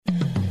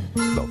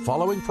The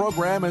following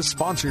program is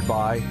sponsored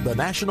by the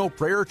National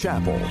Prayer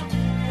Chapel.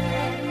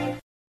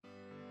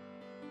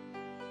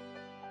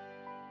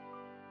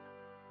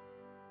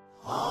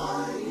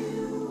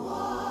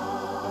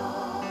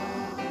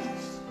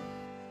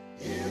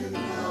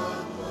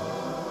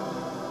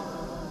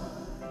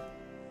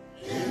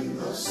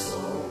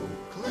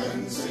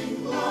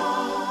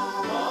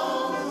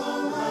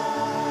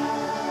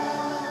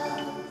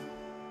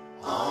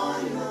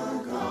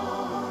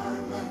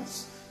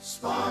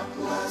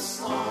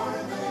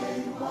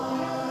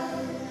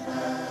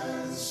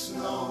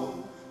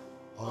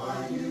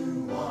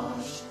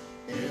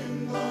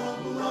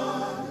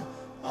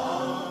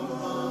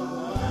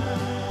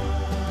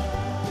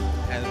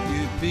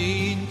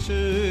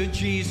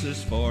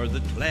 Jesus for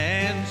the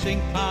cleansing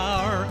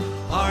power.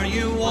 Are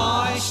you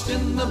washed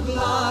in the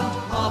blood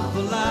of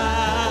the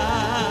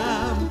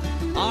Lamb?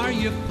 Are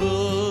you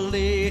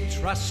fully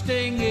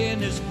trusting in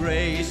His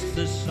grace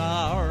this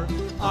hour?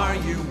 Are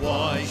you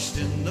washed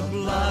in the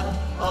blood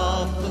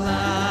of the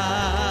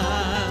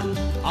Lamb?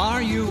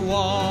 Are you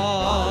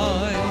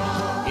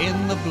washed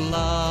in the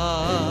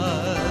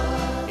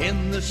blood,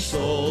 in the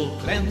soul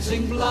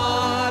cleansing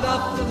blood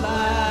of the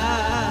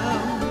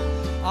Lamb?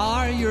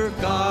 Are your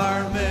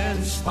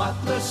garments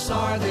spotless?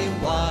 Are they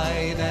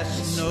white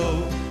as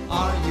snow?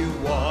 Are you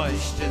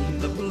washed in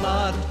the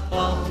blood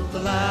of the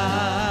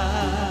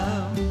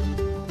Lamb?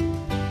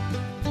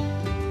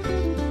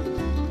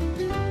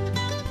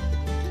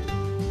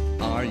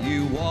 Are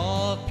you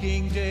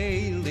walking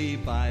daily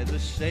by the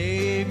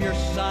Savior's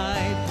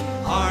side?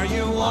 Are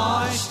you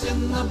washed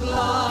in the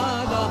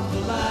blood of the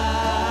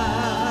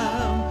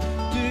Lamb?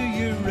 Do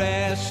you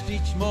rest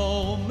each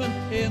moment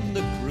in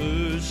the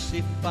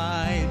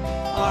crucified?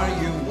 Are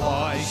you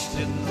washed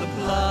in the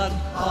blood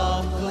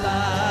of the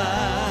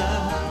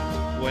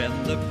Lamb?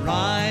 When the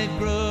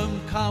bridegroom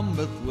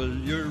cometh, will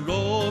your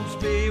robes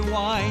be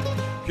white,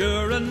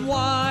 pure and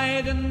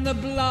white in the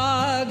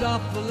blood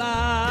of the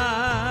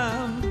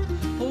Lamb?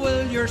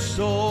 Will your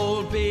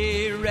soul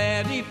be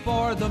ready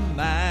for the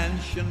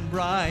mansion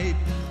bright?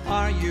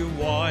 Are you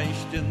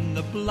washed in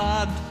the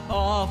blood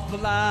of the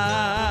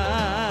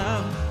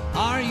Lamb?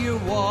 Are you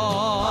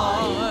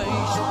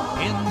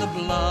washed in the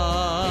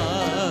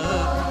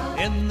blood,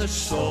 in the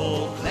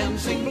soul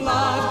cleansing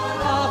blood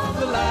of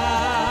the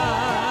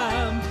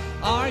Lamb?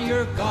 Are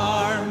your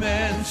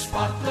garments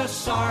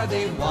spotless? Are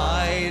they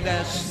white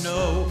as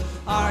snow?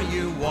 Are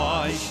you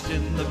washed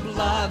in the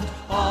blood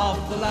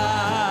of the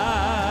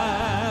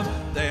Lamb?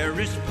 There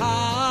is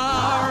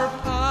power,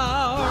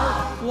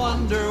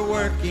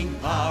 wonder-working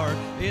power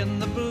in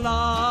the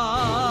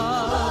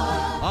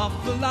blood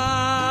of the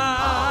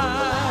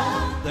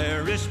Lamb.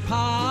 There is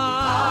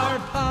power,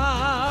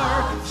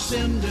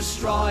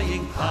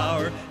 sin-destroying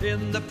power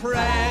in the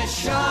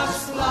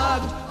precious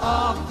blood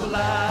of the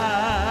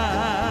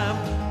Lamb.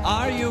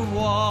 Are you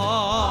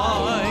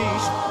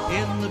washed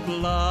in the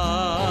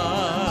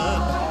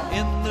blood,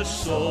 in the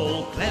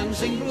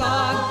soul-cleansing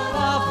blood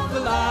of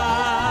the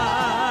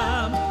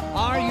Lamb?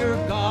 Are your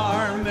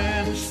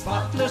garments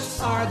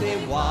spotless? Are they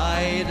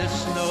white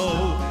as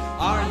snow?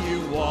 Are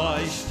you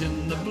washed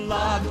in the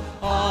blood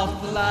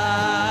of the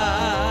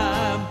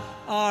Lamb?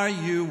 Are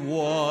you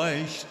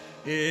washed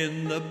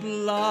in the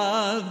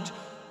blood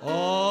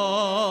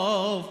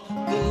of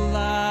the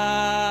Lamb?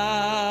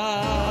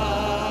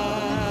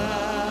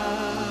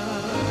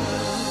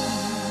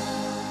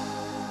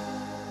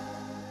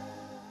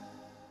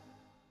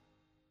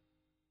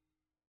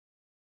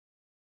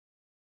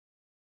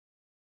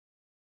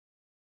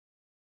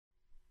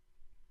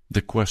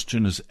 The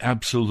question is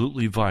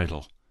absolutely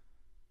vital.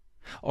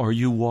 Are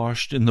you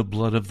washed in the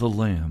blood of the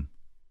Lamb?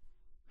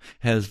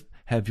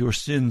 Have your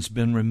sins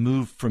been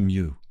removed from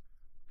you?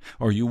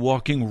 Are you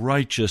walking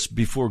righteous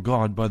before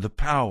God by the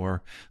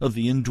power of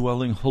the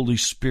indwelling Holy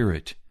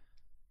Spirit?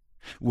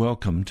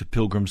 Welcome to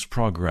Pilgrim's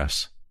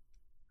Progress.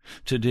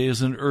 Today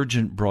is an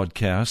urgent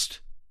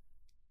broadcast.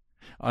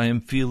 I am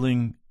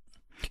feeling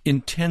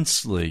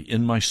intensely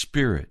in my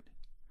spirit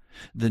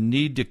the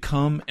need to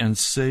come and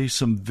say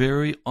some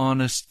very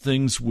honest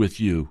things with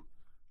you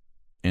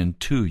and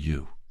to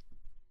you.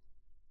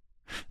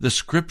 The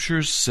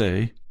Scriptures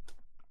say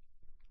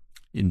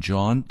in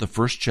John, the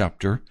first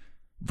chapter,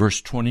 verse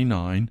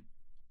 29,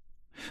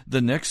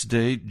 the next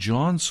day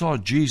John saw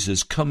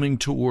Jesus coming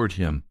toward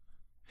him,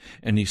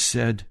 and he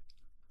said,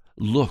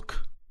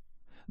 "Look,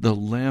 the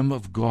Lamb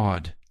of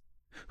God,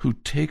 who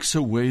takes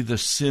away the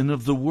sin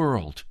of the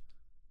world."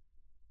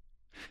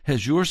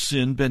 Has your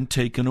sin been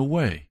taken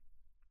away?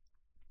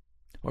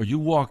 Are you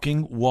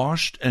walking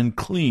washed and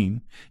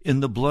clean in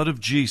the blood of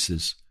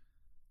Jesus?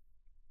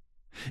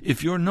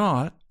 If you're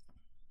not,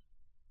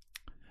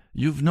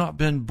 you've not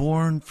been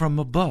born from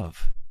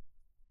above.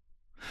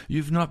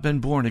 You've not been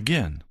born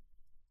again.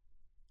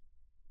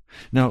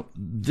 Now,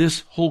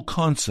 this whole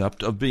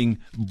concept of being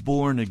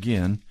born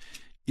again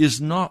is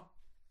not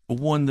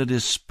one that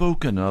is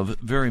spoken of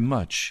very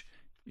much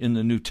in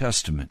the New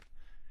Testament.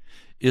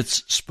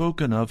 It's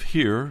spoken of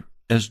here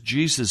as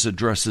Jesus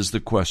addresses the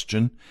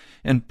question,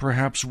 and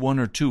perhaps one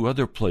or two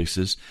other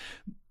places,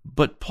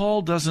 But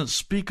Paul doesn't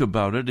speak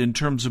about it in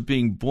terms of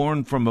being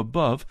born from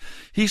above.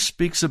 He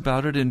speaks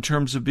about it in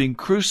terms of being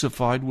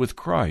crucified with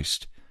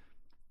Christ.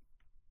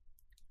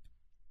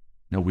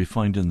 Now we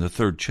find in the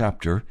 3rd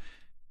chapter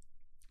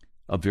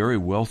a very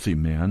wealthy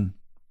man,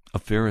 a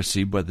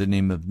Pharisee by the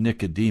name of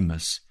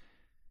Nicodemus.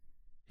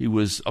 He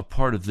was a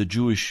part of the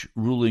Jewish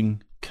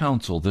ruling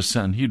council, the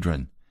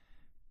Sanhedrin.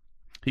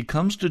 He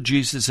comes to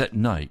Jesus at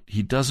night.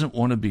 He doesn't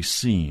want to be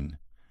seen.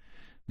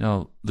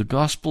 Now, the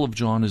Gospel of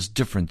John is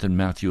different than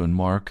Matthew and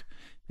Mark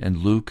and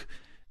Luke.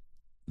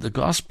 The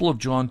Gospel of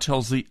John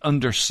tells the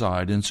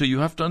underside, and so you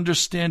have to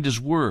understand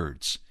his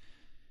words.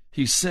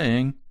 He's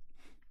saying,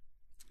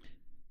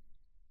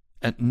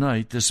 at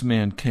night this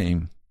man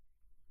came.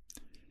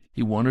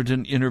 He wanted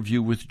an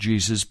interview with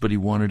Jesus, but he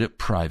wanted it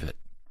private.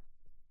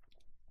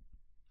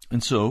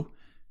 And so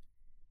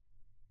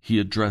he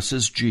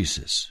addresses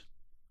Jesus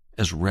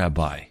as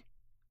Rabbi.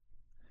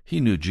 He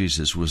knew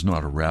Jesus was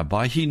not a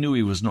rabbi. He knew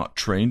he was not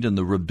trained in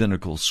the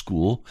rabbinical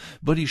school,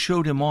 but he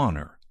showed him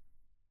honor.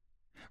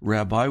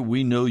 Rabbi,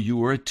 we know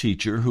you are a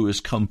teacher who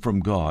has come from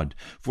God,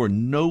 for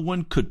no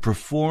one could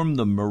perform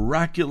the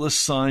miraculous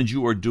signs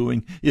you are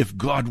doing if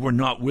God were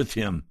not with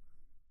him.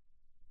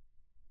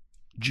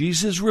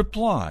 Jesus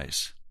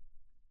replies.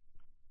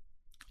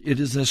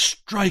 It is a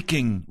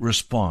striking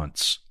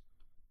response.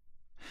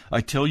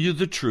 I tell you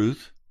the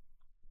truth,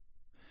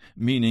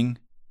 meaning,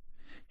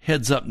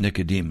 heads up,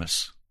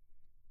 Nicodemus.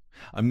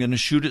 I'm going to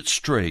shoot it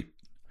straight.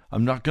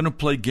 I'm not going to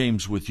play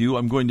games with you.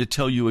 I'm going to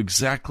tell you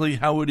exactly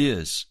how it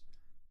is.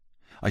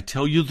 I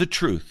tell you the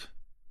truth.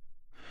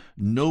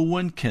 No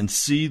one can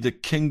see the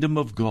kingdom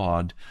of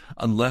God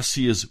unless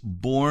he is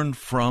born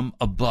from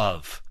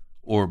above,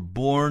 or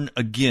born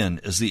again,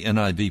 as the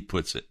NIV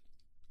puts it.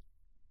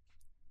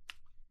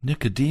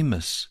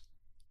 Nicodemus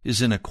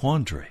is in a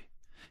quandary.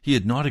 He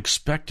had not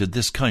expected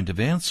this kind of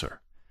answer.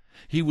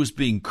 He was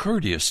being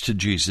courteous to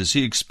Jesus.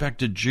 He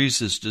expected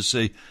Jesus to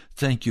say,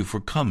 thank you for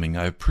coming.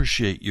 I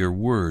appreciate your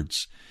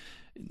words.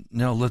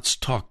 Now let's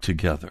talk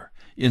together.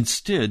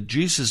 Instead,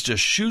 Jesus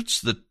just shoots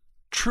the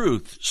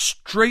truth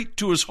straight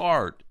to his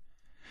heart.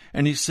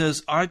 And he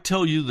says, I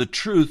tell you the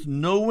truth,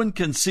 no one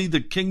can see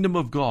the kingdom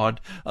of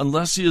God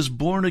unless he is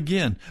born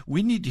again.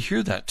 We need to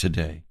hear that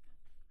today.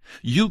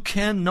 You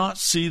cannot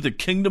see the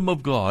kingdom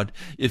of God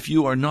if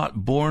you are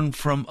not born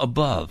from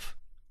above.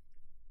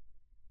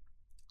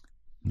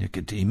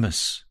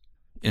 Nicodemus,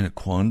 in a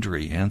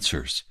quandary,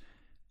 answers,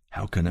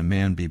 how can a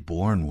man be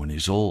born when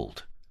he's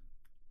old?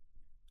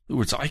 In other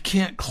words, I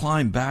can't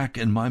climb back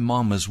in my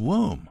mama's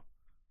womb.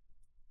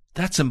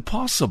 That's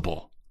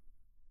impossible.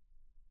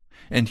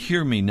 And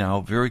hear me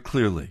now very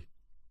clearly.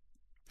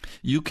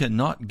 You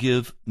cannot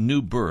give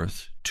new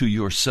birth to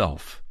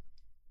yourself.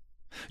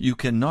 You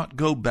cannot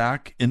go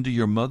back into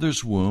your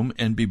mother's womb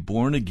and be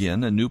born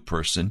again, a new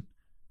person.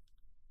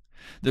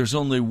 There's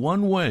only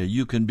one way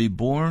you can be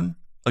born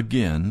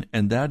again,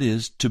 and that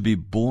is to be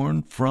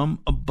born from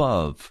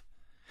above.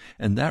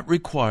 And that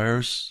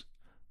requires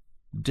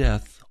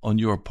death on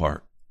your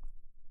part.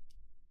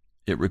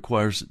 It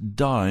requires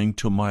dying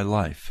to my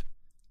life.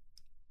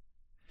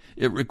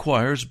 It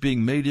requires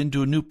being made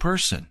into a new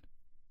person.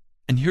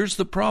 And here's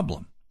the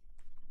problem.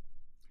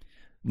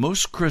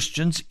 Most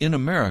Christians in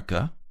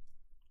America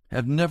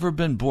have never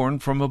been born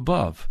from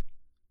above.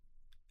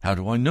 How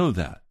do I know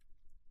that?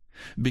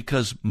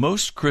 Because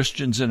most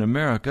Christians in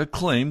America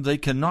claim they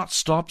cannot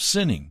stop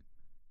sinning.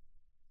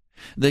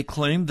 They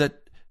claim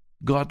that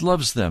God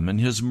loves them and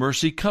His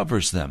mercy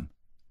covers them.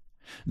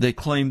 They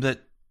claim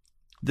that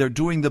they're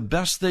doing the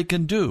best they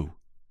can do.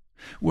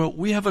 Well,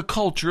 we have a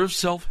culture of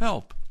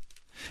self-help.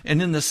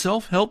 And in the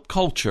self-help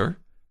culture,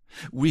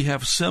 we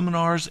have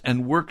seminars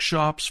and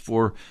workshops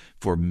for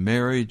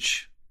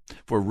marriage,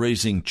 for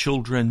raising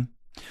children,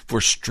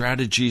 for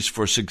strategies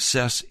for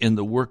success in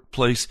the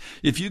workplace.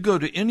 If you go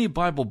to any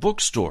Bible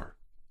bookstore,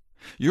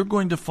 you're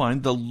going to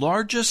find the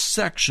largest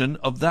section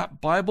of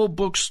that Bible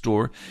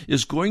bookstore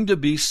is going to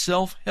be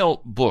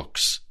self-help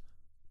books.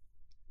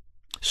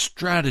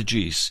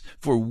 Strategies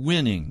for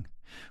winning,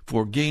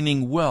 for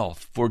gaining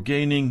wealth, for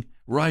gaining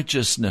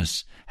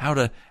righteousness, how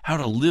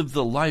to live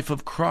the life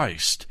of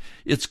Christ.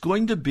 It's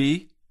going to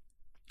be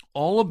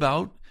all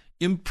about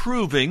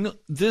improving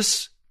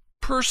this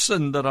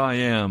person that I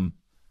am.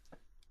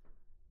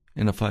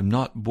 And if I'm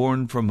not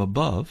born from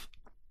above,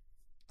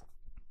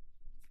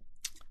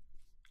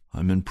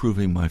 I'm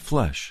improving my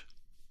flesh.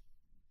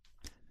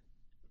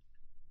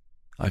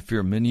 I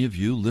fear many of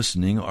you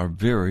listening are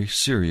very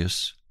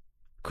serious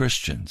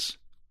Christians,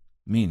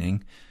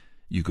 meaning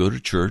you go to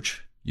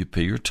church, you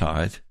pay your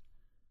tithe,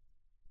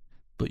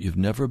 but you've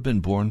never been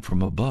born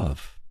from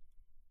above.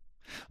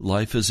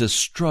 Life is a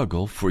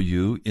struggle for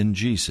you in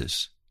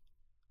Jesus.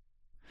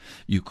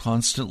 You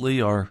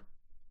constantly are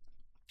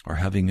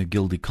having a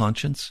guilty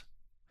conscience.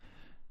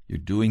 You're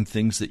doing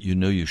things that you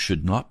know you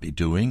should not be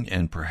doing,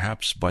 and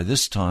perhaps by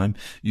this time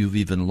you've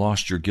even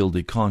lost your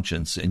guilty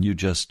conscience and you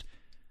just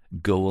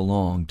go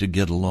along to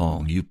get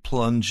along. You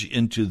plunge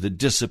into the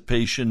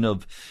dissipation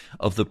of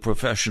the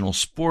professional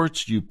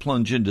sports. You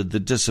plunge into the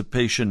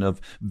dissipation of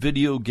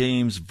video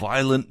games,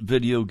 violent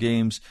video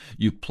games.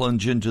 You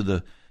plunge into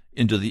the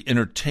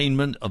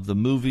entertainment of the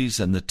movies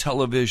and the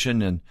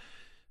television and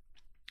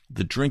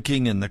the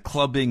drinking and the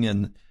clubbing,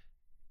 and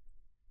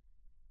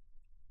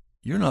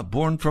you're not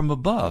born from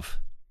above.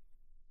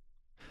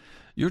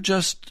 You're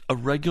just a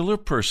regular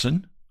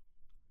person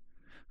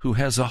who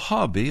has a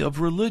hobby of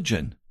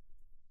religion.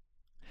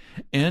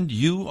 And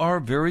you are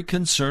very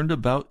concerned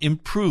about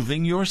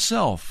improving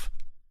yourself.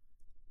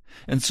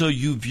 And so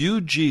you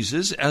view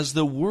Jesus as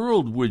the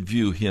world would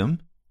view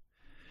him.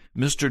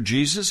 Mr.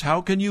 Jesus, how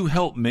can you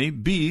help me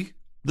be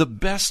the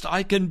best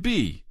I can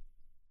be?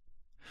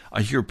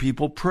 I hear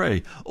people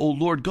pray, "Oh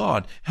Lord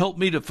God, help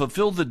me to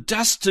fulfill the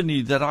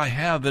destiny that I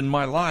have in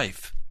my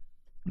life."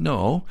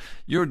 No,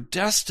 your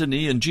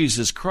destiny in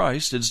Jesus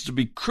Christ is to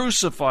be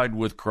crucified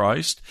with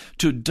Christ,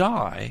 to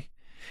die,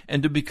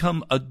 and to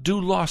become a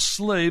doulos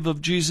slave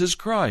of Jesus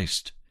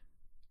Christ.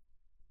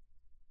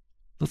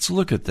 Let's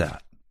look at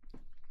that.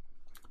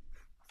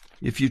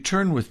 If you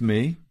turn with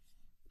me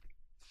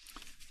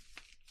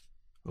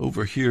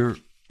over here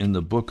in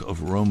the book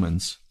of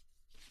Romans,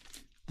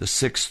 the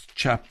 6th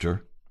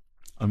chapter,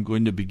 I'm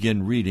going to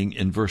begin reading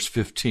in verse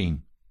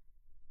 15.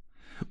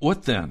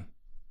 What then?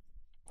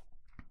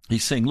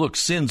 He's saying, look,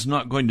 sin's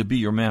not going to be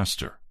your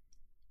master.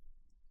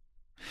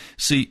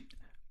 See,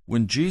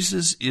 when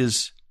Jesus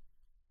is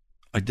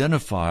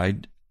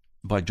identified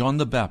by John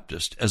the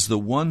Baptist as the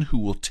one who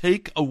will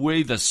take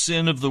away the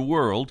sin of the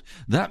world,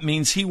 that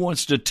means he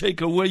wants to take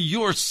away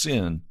your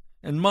sin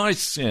and my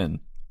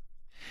sin.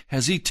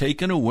 Has he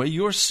taken away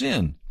your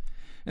sin?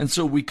 And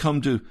so we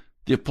come to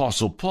the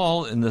Apostle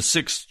Paul in the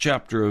 6th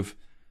chapter of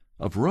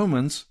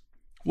Romans.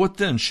 What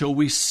then? Shall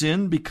we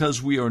sin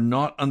because we are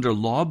not under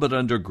law but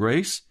under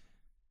grace?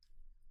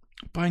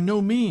 By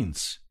no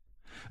means.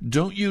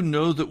 Don't you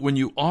know that when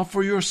you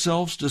offer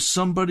yourselves to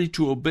somebody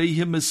to obey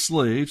him as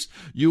slaves,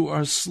 you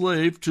are a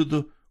slave to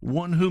the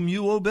one whom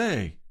you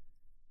obey?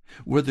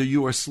 Whether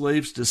you are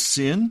slaves to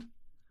sin,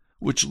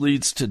 which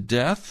leads to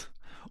death,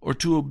 or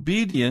to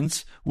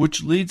obedience,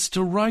 which leads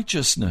to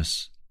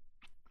righteousness.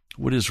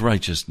 What is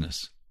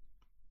righteousness?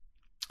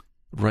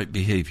 Right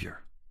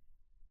behavior.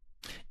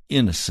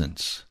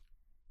 Innocence.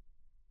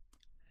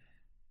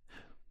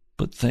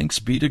 But thanks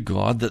be to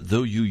God that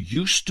though you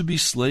used to be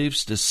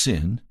slaves to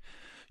sin,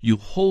 you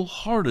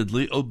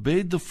wholeheartedly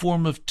obeyed the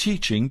form of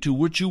teaching to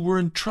which you were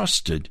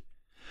entrusted.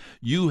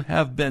 You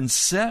have been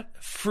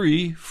set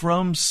free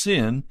from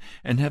sin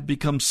and have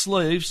become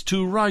slaves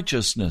to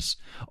righteousness.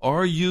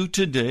 Are you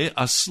today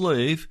a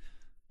slave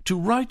to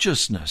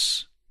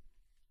righteousness?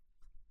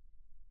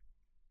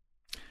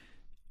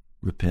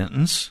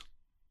 Repentance,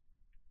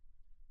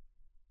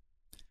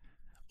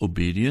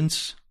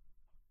 obedience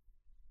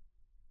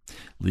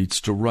leads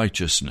to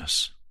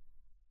righteousness.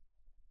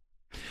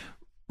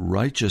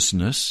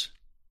 Righteousness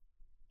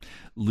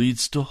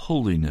leads to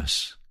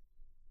holiness.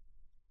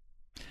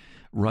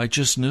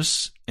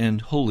 Righteousness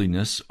and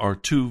holiness are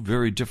two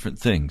very different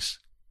things.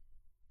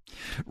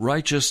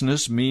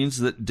 Righteousness means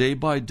that day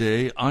by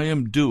day I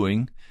am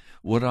doing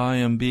what I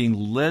am being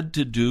led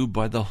to do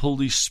by the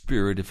Holy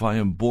Spirit if I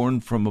am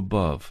born from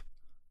above.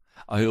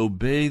 I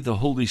obey the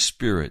Holy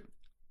Spirit.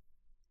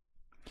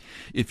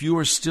 If you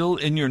are still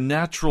in your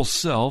natural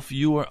self,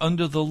 you are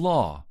under the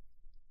law.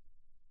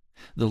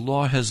 The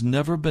law has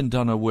never been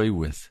done away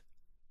with.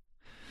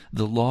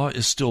 The law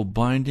is still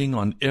binding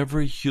on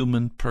every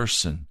human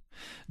person.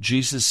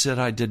 Jesus said,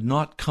 I did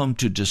not come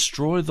to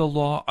destroy the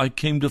law, I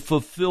came to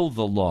fulfill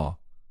the law.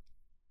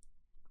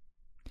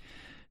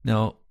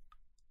 Now,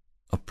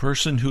 a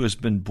person who has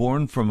been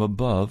born from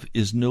above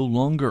is no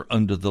longer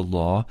under the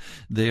law.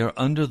 They are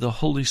under the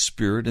Holy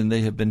Spirit, and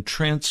they have been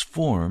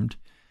transformed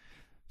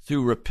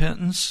through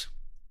repentance,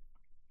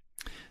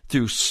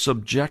 through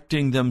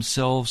subjecting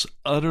themselves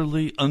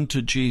utterly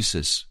unto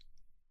Jesus,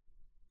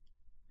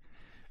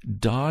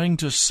 dying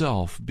to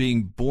self,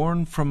 being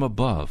born from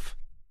above.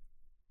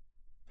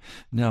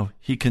 Now,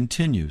 he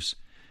continues,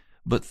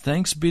 but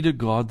thanks be to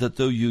God that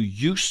though you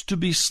used to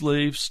be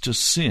slaves to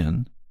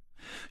sin,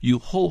 you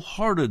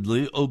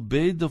wholeheartedly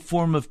obeyed the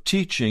form of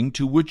teaching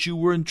to which you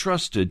were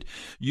entrusted.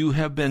 You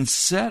have been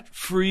set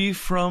free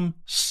from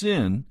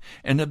sin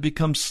and have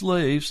become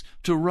slaves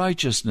to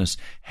righteousness.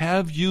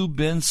 Have you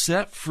been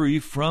set free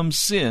from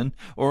sin,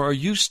 or are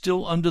you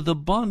still under the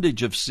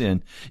bondage of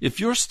sin? If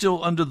you're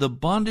still under the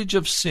bondage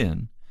of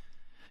sin,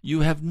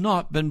 you have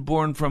not been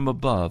born from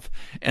above,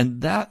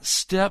 and that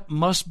step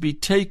must be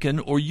taken,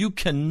 or you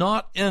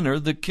cannot enter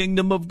the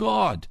kingdom of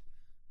God.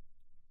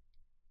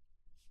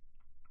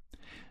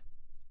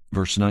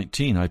 Verse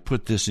 19, I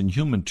put this in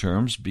human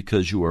terms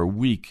because you are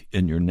weak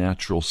in your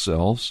natural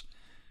selves.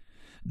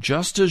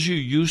 Just as you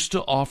used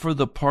to offer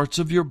the parts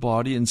of your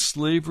body in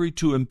slavery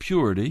to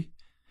impurity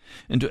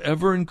and to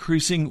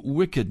ever-increasing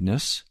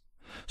wickedness,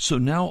 so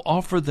now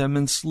offer them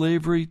in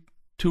slavery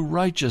to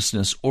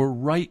righteousness or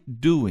right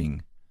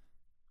doing,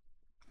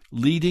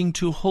 leading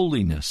to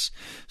holiness.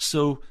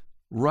 So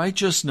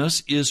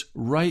Righteousness is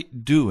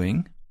right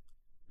doing.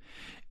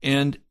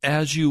 And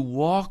as you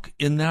walk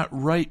in that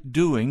right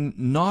doing,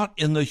 not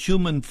in the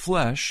human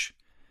flesh,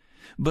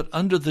 but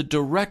under the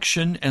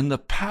direction and the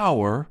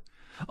power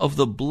of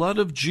the blood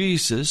of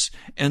Jesus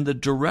and the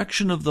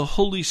direction of the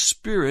Holy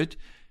Spirit,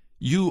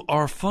 you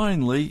are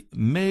finally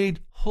made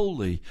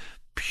holy,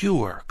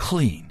 pure,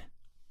 clean.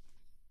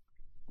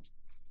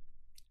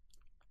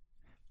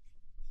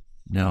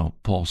 Now,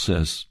 Paul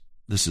says,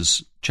 this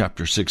is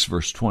chapter 6,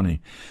 verse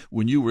 20,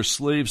 when you were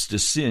slaves to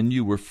sin,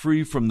 you were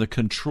free from the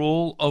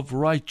control of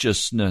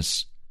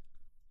righteousness.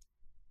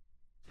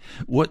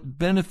 What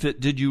benefit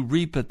did you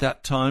reap at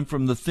that time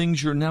from the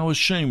things you're now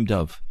ashamed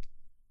of?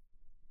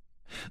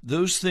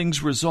 Those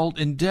things result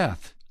in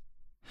death.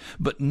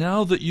 But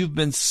now that you've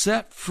been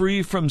set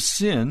free from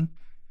sin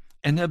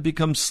and have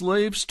become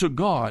slaves to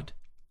God,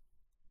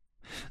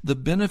 the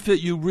benefit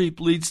you reap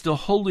leads to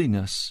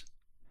holiness,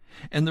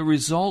 and the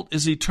result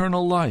is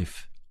eternal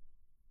life.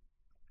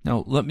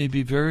 Now, let me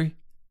be very,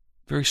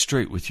 very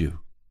straight with you.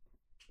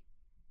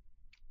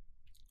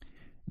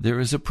 There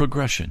is a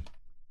progression.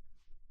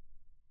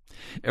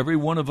 Every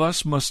one of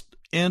us must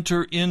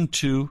enter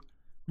into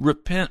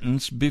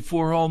repentance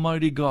before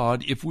Almighty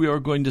God if we are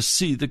going to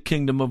see the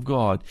kingdom of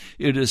God.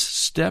 It is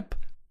step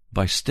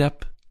by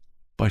step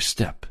by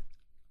step.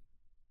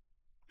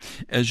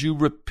 As you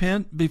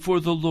repent before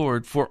the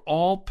Lord for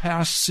all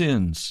past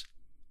sins,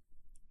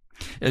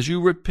 as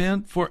you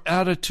repent for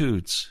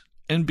attitudes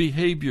and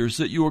behaviors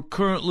that you are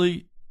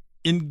currently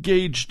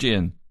engaged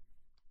in,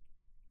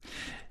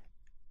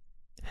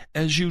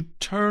 as you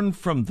turn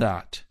from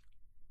that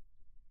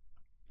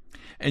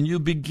and you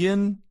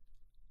begin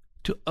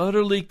to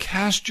utterly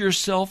cast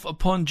yourself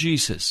upon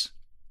Jesus,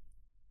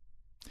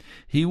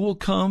 He will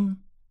come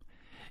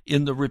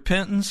in the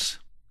repentance.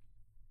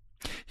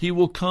 He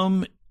will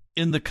come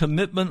in the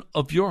commitment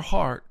of your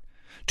heart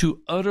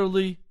to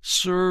utterly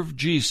serve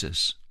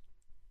Jesus,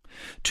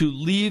 to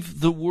leave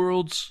the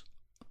world's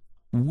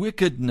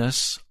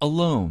wickedness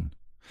alone,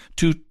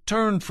 to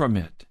turn from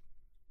it.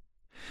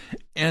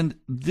 And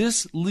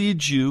this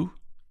leads you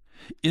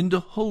into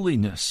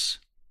holiness.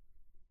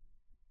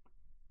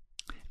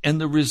 And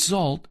the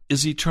result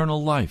is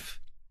eternal life.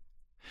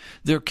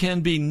 There can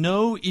be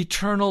no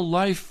eternal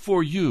life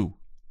for you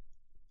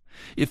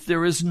if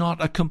there is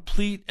not a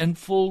complete and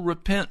full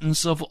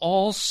repentance of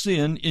all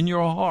sin in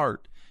your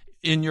heart,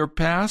 in your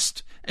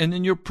past and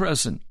in your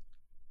present.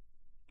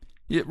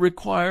 It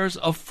requires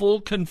a full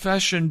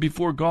confession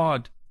before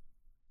God.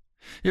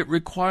 It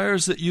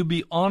requires that you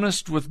be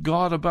honest with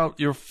God about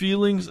your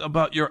feelings,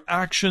 about your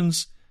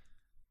actions.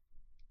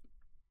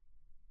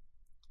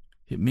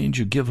 It means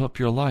you give up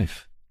your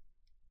life.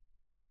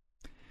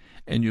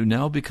 And you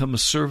now become a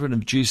servant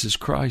of Jesus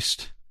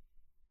Christ.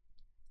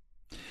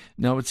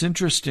 Now it's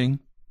interesting,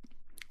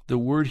 the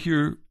word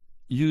here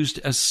used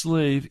as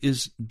slave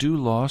is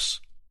doulos.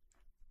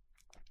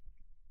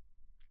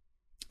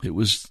 It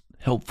was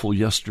helpful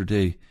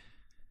yesterday.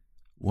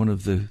 One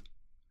of the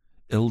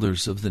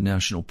elders of the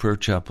National Prayer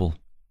Chapel,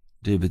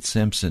 David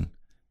Sampson,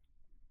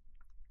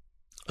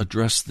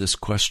 addressed this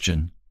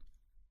question.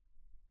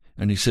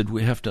 And he said,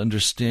 we have to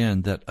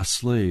understand that a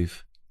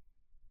slave,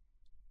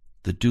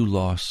 the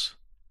doulos,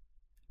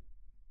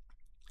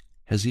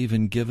 has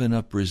even given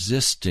up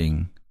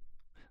resisting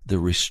the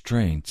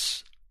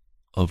restraints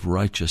of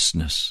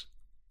righteousness.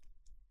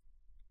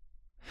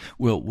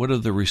 Well, what are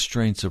the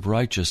restraints of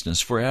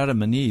righteousness? For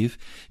Adam and Eve,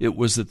 it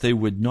was that they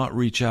would not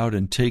reach out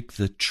and take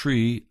the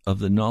tree of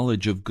the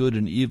knowledge of good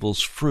and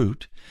evil's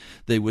fruit.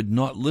 They would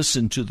not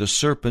listen to the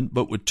serpent,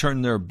 but would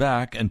turn their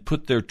back and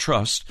put their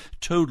trust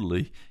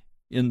totally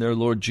in their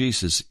Lord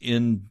Jesus,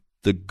 in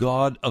the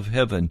God of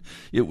heaven.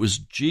 It was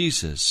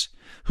Jesus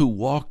who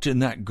walked in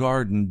that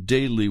garden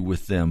daily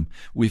with them.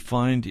 We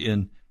find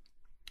in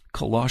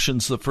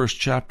Colossians, the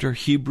first chapter,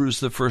 Hebrews,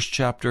 the first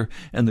chapter,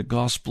 and the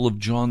Gospel of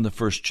John, the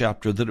first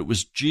chapter, that it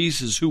was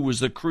Jesus who was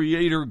the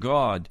Creator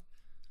God.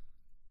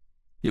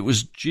 It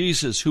was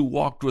Jesus who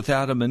walked with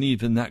Adam and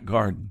Eve in that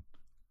garden.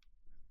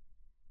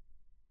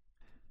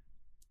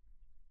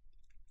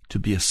 To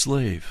be a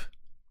slave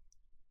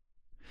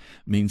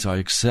means I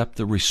accept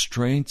the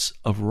restraints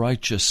of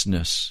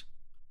righteousness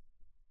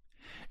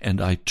and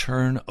I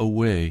turn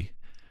away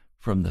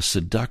from the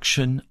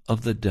seduction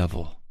of the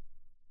devil.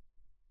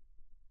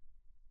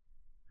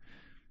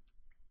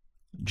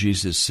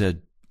 Jesus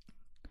said,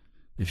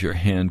 if your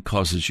hand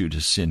causes you to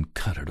sin,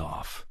 cut it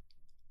off.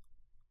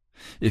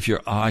 If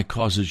your eye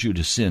causes you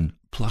to sin,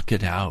 pluck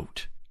it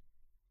out.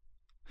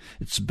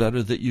 It's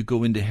better that you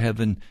go into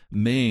heaven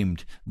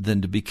maimed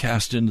than to be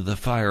cast into the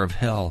fire of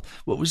hell.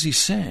 What was he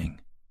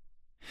saying?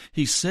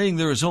 He's saying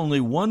there is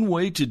only one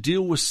way to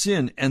deal with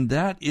sin, and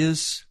that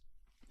is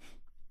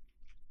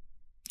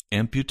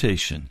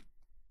amputation,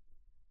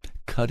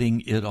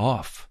 cutting it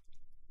off.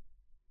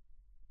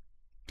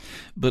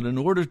 But in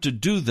order to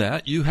do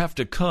that, you have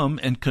to come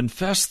and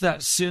confess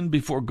that sin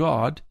before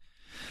God.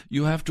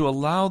 You have to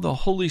allow the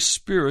Holy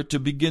Spirit to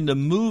begin to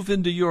move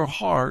into your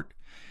heart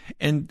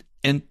and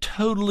and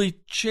totally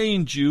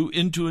change you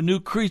into a new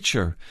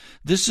creature.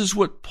 This is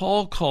what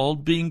Paul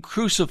called being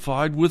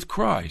crucified with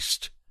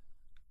Christ.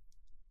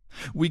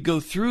 We go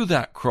through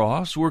that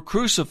cross, we're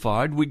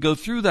crucified, we go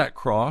through that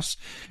cross,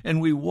 and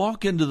we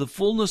walk into the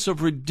fullness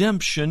of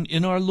redemption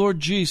in our Lord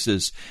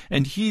Jesus,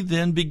 and He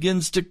then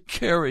begins to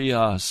carry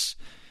us.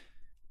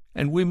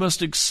 And we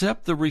must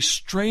accept the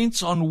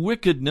restraints on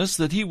wickedness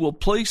that He will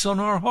place on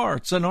our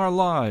hearts and our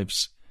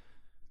lives.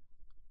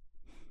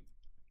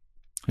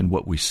 And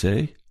what we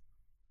say,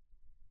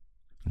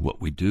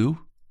 what we do,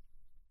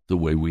 the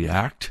way we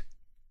act,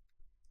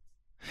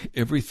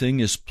 everything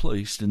is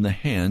placed in the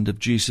hand of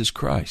Jesus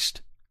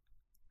Christ.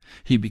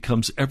 He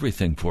becomes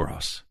everything for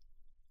us.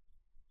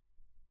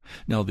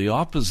 Now, the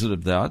opposite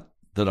of that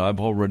I've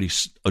already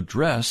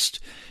addressed,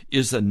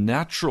 is a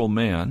natural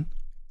man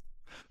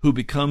who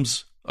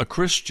becomes a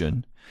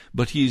Christian,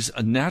 but he's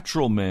a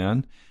natural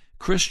man.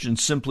 Christian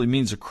simply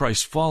means a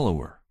Christ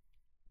follower.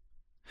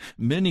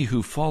 Many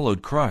who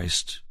followed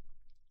Christ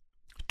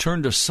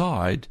turned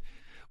aside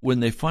when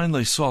they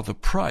finally saw the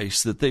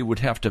price that they would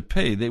have to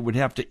pay. They would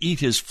have to eat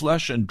His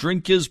flesh and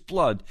drink His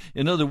blood.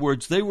 In other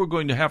words, they were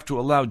going to have to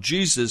allow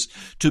Jesus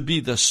to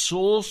be the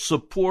sole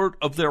support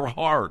of their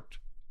heart,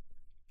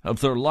 of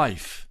their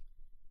life.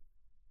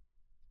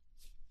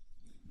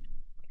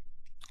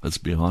 Let's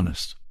be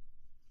honest.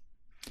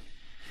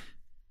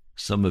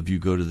 Some of you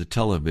go to the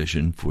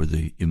television for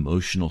the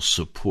emotional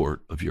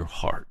support of your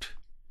heart.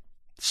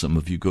 Some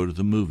of you go to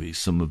the movies.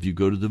 Some of you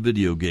go to the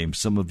video games.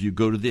 Some of you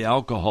go to the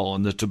alcohol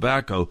and the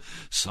tobacco.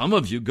 Some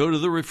of you go to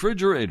the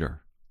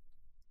refrigerator.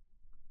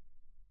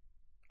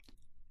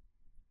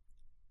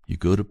 You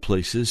go to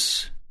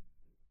places,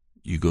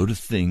 you go to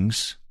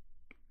things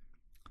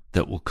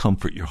that will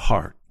comfort your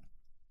heart.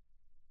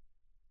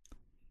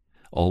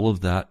 All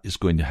of that is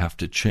going to have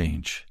to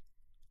change.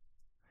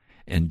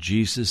 And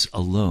Jesus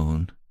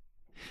alone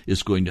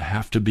is going to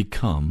have to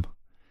become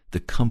the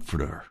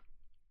comforter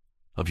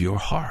of your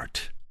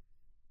heart.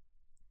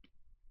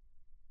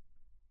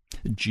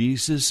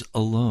 Jesus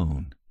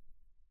alone.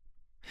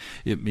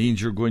 It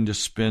means you're going to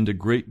spend a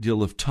great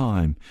deal of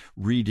time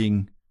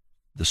reading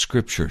the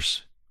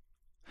Scriptures.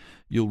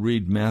 You'll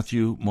read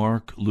Matthew,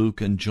 Mark,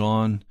 Luke, and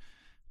John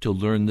to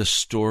learn the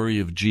story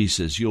of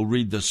Jesus. You'll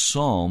read the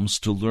Psalms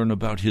to learn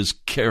about His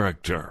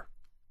character.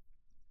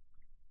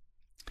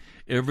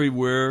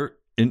 Everywhere,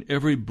 in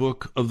every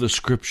book of the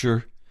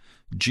Scripture,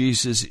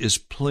 Jesus is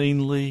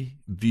plainly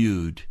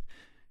viewed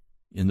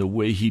in the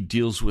way He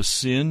deals with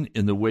sin,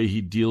 in the way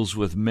He deals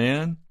with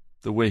man,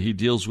 the way He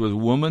deals with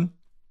woman.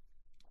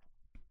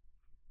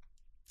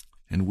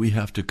 And we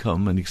have to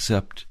come and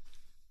accept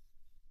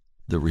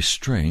the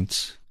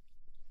restraints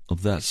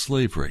of that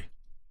slavery,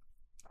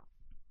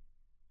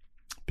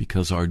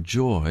 because our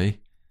joy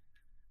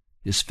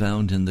is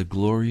found in the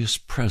glorious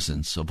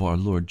presence of our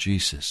Lord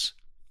Jesus.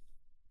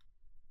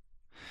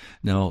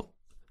 Now,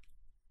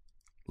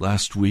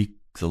 last week,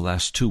 the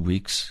last 2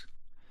 weeks,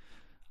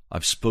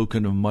 I've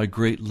spoken of my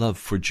great love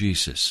for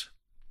Jesus.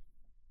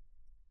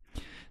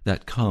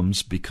 That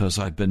comes because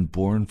I've been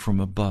born from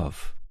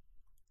above.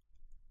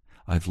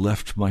 I've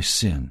left my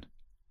sin.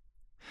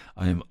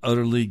 I am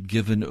utterly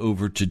given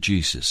over to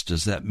Jesus.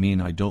 Does that mean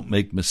I don't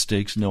make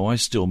mistakes? No, I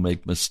still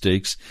make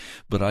mistakes,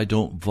 but I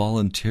don't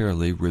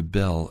voluntarily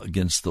rebel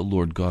against the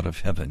Lord God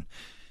of heaven.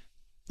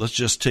 Let's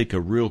just take a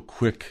real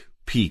quick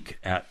peek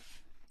at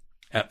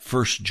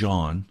 1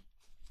 John.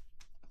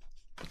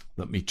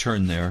 Let me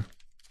turn there.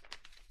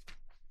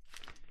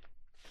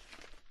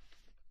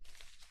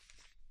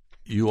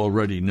 You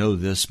already know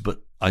this,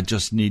 but I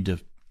just need to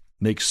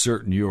make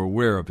certain you're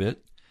aware of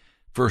it.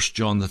 1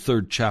 John, the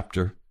 3rd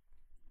chapter.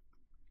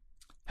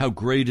 How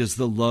great is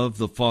the love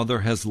the Father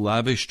has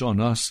lavished on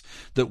us,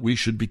 that we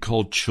should be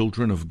called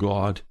children of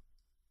God.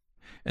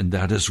 And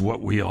that is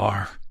what we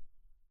are.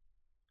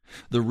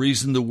 The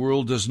reason the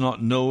world does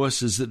not know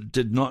us is that it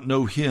did not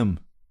know Him.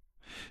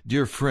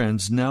 Dear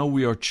friends, now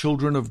we are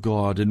children of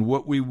God, and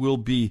what we will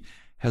be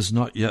has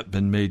not yet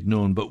been made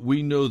known. But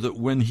we know that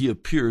when He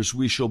appears,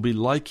 we shall be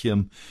like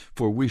Him,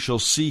 for we shall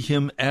see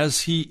Him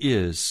as He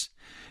is.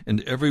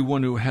 And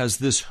everyone who has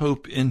this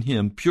hope in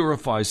Him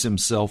purifies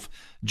himself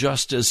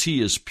just as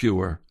He is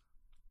pure.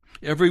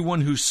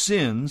 Everyone who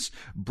sins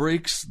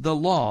breaks the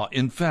law.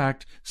 In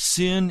fact,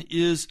 sin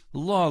is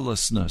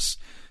lawlessness.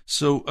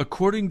 So,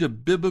 according to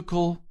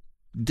biblical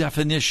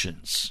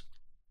definitions,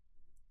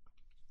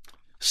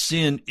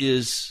 sin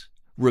is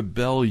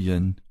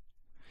rebellion.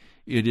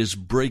 It is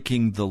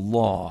breaking the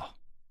law.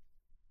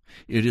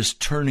 It is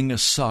turning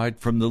aside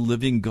from the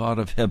living God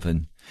of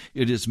heaven.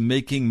 It is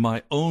making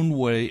my own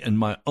way and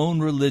my own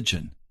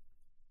religion.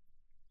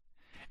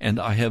 And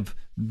I have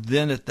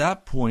then at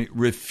that point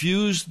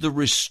refused the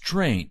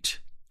restraint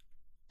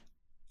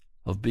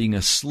of being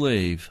a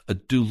slave, a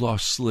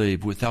doulos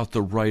slave, without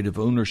the right of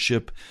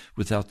ownership,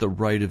 without the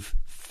right of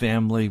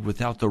family,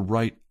 without the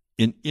right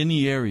in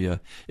any area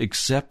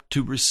except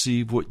to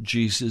receive what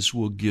Jesus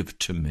will give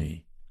to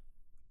me.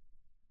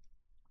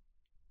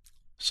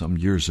 Some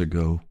years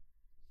ago,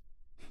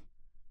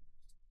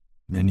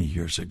 many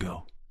years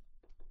ago,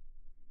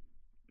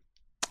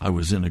 I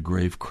was in a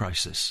grave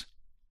crisis,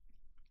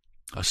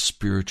 a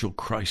spiritual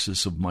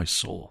crisis of my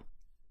soul.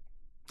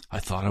 I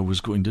thought I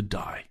was going to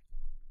die.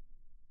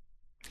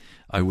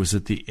 I was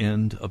at the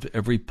end of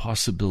every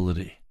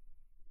possibility.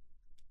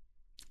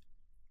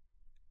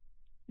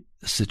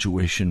 The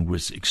situation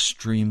was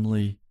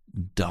extremely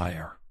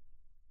dire.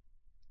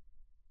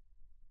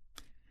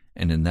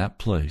 And in that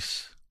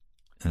place,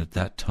 and at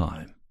that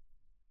time,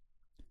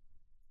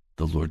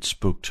 the Lord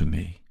spoke to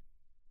me,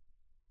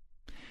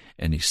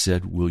 and he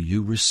said, "Will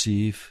you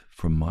receive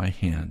from my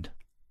hand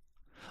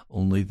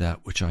only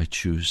that which I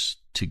choose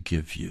to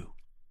give you?"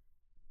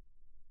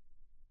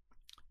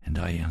 And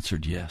I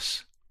answered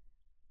yes.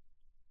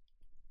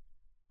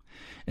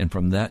 And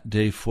from that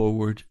day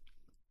forward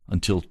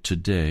until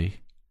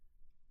today,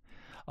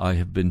 I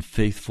have been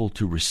faithful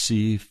to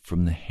receive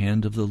from the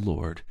hand of the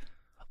Lord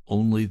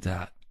only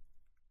that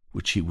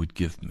which he would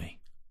give me.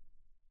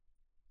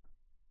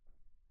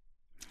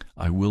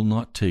 I will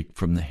not take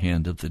from the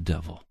hand of the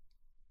devil.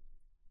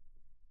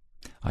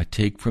 I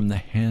take from the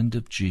hand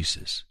of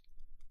Jesus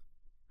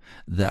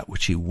that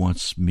which he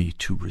wants me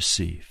to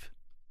receive.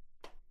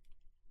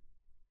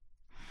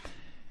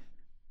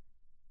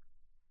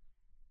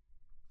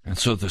 And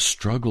so the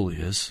struggle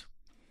is,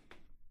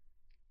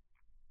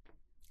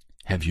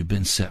 have you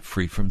been set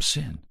free from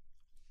sin?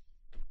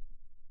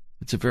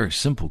 It's a very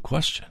simple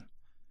question,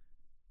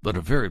 but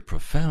a very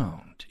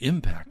profound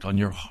impact on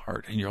your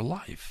heart and your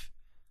life.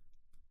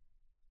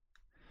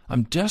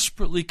 I'm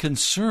desperately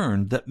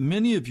concerned that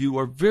many of you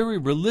are very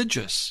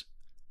religious,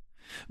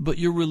 but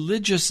you're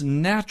religious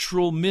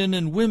natural men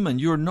and women.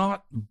 You're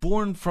not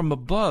born from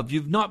above.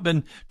 You've not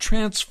been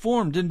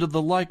transformed into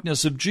the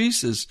likeness of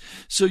Jesus,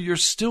 so you're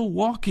still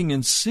walking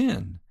in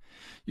sin.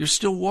 You're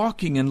still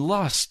walking in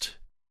lust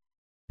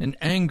and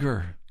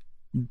anger,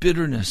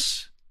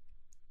 bitterness.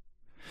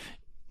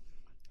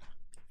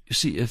 You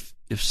see, if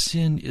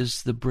sin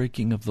is the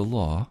breaking of the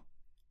law,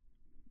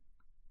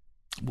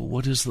 well,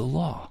 what is the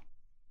law?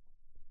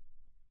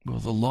 Well,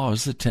 the law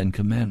is the Ten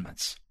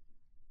Commandments.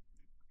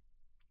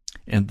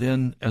 And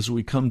then as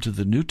we come to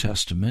the New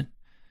Testament,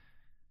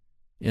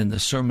 in the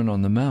Sermon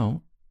on the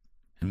Mount,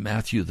 in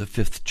Matthew, the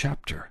 5th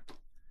chapter,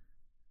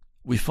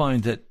 we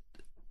find that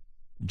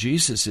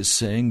Jesus is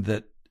saying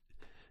that,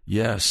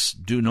 yes,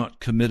 do not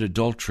commit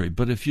adultery,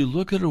 but if you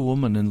look at a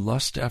woman and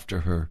lust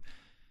after her,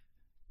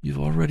 you've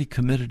already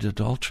committed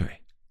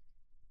adultery.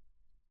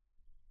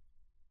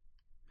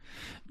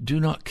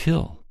 Do not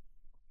kill.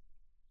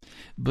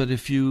 But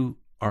if you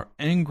are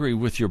angry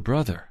with your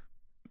brother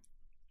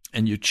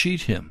and you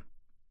cheat him,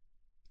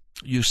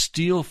 you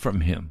steal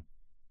from him,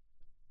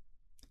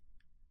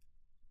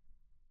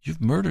 you've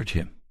murdered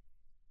him.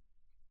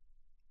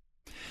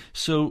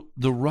 So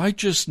the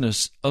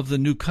righteousness of the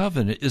new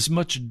covenant is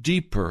much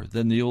deeper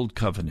than the old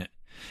covenant.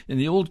 In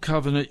the old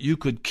covenant, you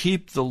could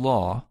keep the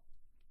law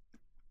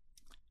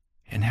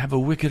and have a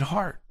wicked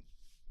heart.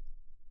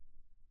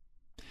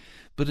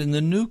 But in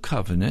the new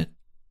covenant,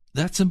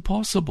 that's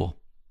impossible.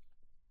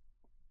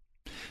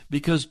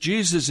 Because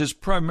Jesus is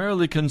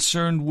primarily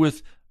concerned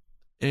with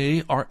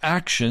A, our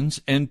actions,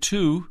 and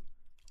 2,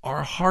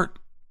 our heart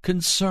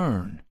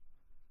concern,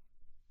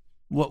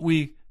 what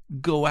we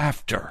go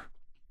after.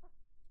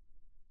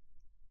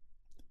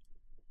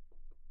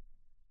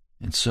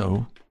 And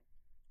so,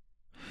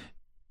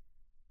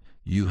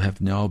 you have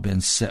now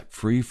been set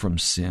free from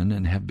sin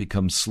and have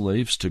become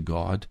slaves to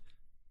God.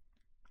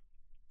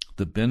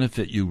 The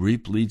benefit you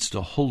reap leads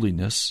to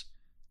holiness,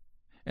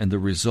 and the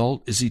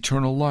result is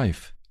eternal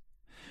life.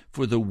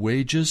 For the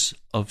wages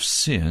of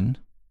sin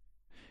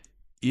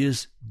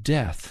is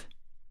death,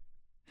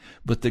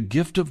 but the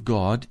gift of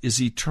God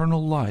is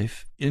eternal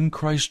life in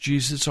Christ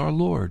Jesus our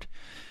Lord.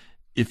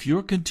 If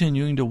you're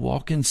continuing to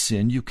walk in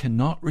sin, you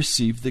cannot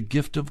receive the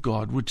gift of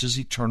God, which is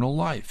eternal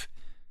life.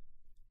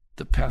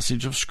 The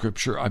passage of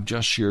Scripture I've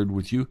just shared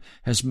with you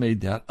has made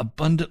that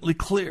abundantly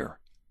clear.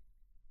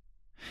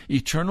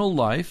 Eternal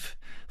life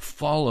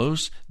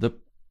follows the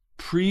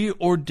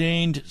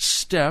preordained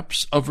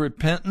steps of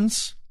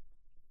repentance,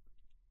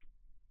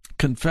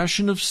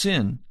 confession of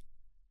sin,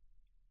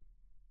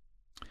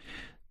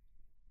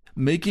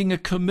 making a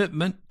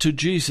commitment to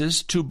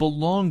Jesus to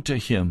belong to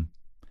him,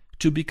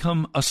 to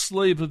become a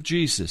slave of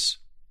Jesus,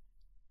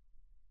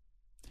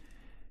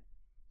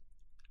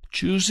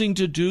 choosing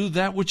to do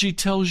that which he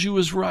tells you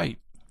is right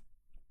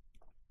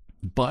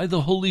by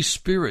the Holy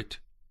Spirit,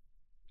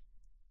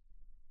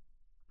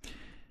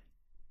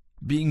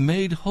 being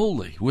made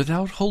holy.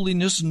 Without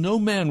holiness, no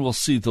man will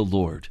see the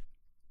Lord.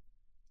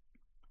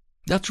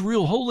 That's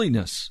real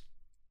holiness.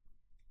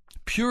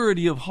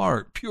 Purity of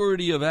heart,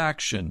 purity of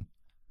action.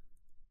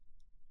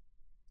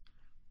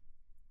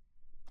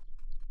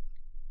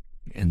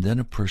 And then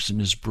a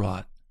person is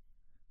brought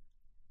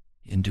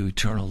into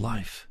eternal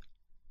life.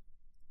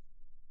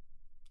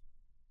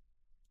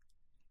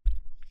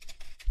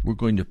 We're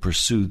going to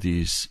pursue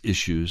these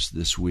issues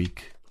this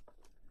week,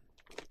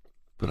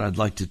 but I'd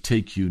like to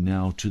take you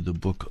now to the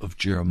book of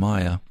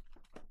Jeremiah.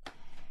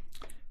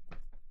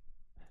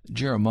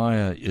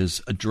 Jeremiah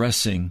is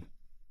addressing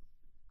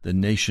the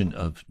nation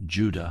of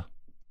Judah.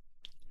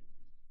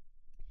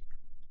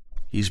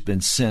 He's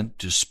been sent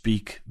to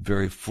speak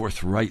very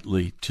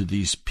forthrightly to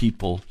these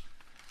people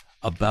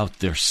about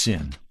their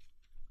sin,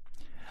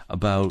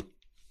 about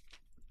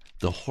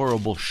the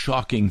horrible,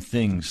 shocking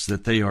things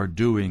that they are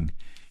doing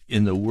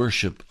in the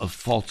worship of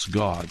false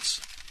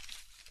gods.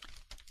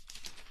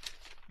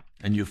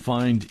 And you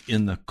find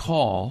in the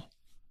call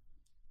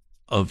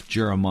of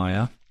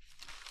Jeremiah,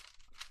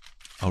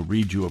 I'll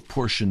read you a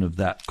portion of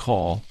that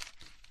call.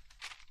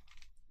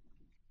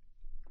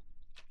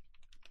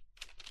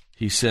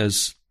 He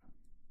says,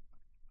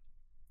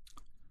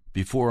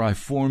 "Before I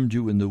formed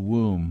you in the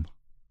womb,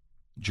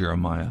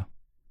 Jeremiah,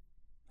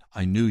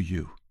 I knew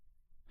you.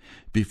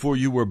 Before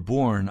you were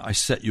born, I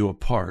set you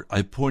apart. I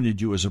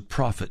appointed you as a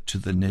prophet to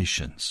the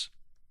nations."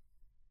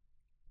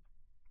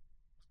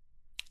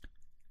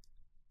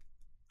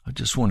 I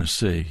just want to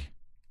say,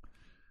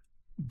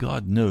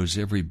 God knows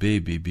every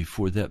baby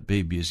before that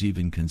baby is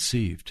even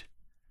conceived.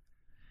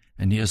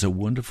 And He has a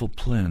wonderful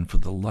plan for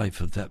the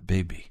life of that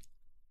baby.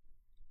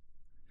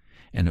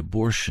 And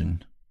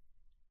abortion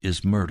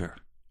is murder.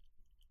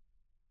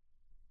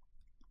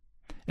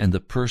 And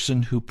the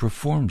person who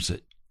performs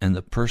it and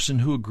the person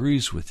who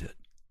agrees with it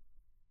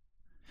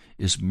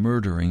is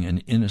murdering an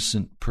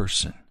innocent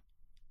person.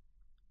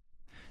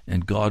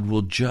 And God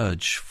will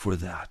judge for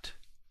that.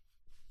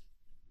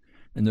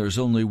 And there's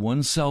only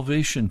one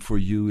salvation for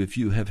you if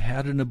you have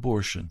had an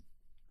abortion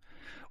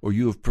or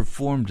you have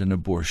performed an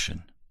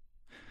abortion,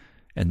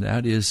 and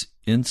that is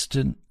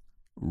instant,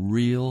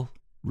 real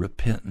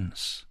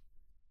repentance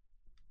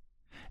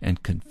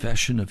and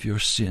confession of your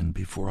sin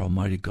before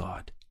Almighty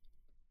God,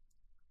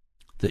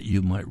 that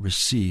you might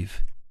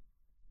receive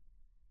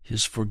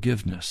His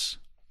forgiveness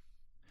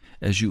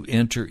as you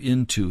enter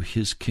into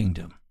His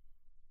kingdom.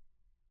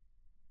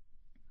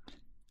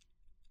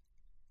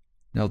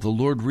 Now the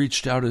Lord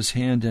reached out His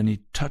hand, and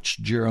He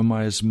touched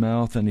Jeremiah's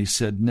mouth, and He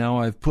said, "Now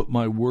I have put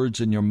my words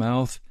in your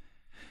mouth.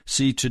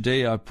 See,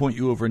 today I appoint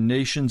you over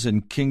nations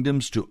and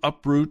kingdoms, to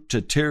uproot,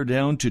 to tear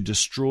down, to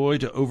destroy,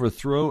 to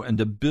overthrow, and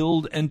to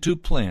build and to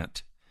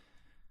plant."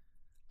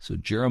 So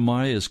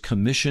Jeremiah is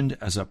commissioned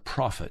as a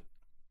prophet.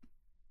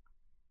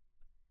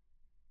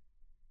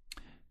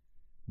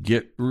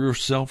 Get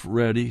yourself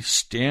ready,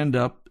 stand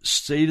up,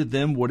 say to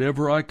them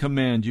whatever I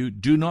command you.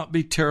 Do not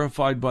be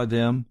terrified by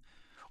them,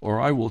 or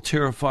I will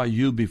terrify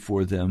you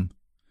before them.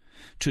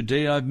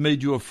 Today I've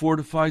made you a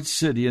fortified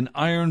city, an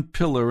iron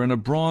pillar and a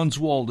bronze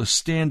wall to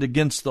stand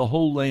against the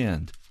whole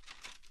land.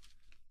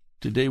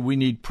 Today we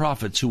need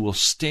prophets who will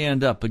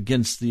stand up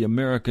against the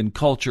American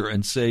culture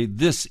and say,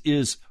 "This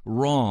is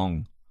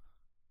wrong.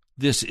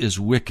 This is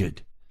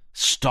wicked.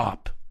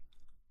 Stop."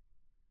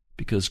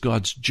 Because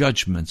God's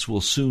judgments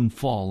will soon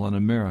fall on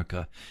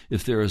America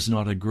if there is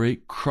not a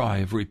great cry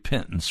of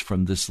repentance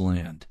from this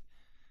land.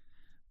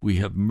 We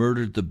have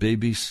murdered the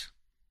babies.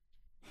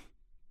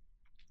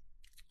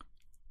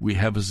 We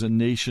have as a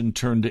nation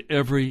turned to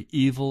every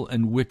evil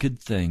and wicked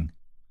thing.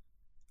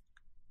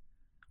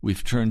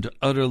 We've turned to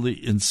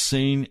utterly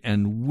insane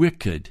and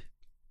wicked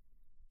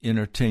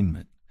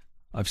entertainment.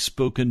 I've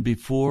spoken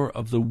before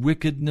of the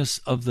wickedness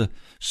of the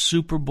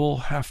Super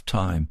Bowl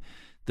halftime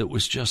that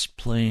was just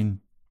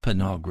plain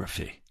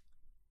pornography.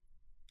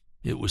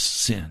 It was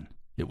sin.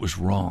 It was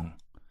wrong.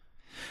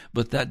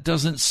 But that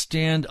doesn't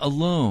stand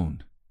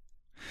alone.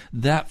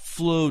 That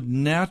flowed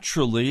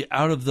naturally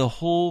out of the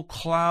whole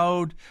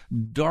cloud,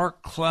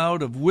 dark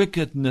cloud of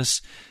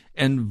wickedness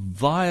and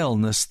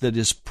vileness that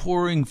is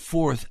pouring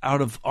forth out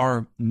of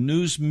our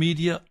news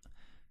media,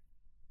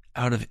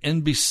 out of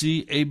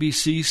NBC,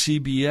 ABC,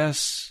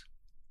 CBS,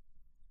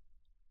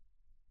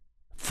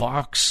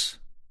 Fox.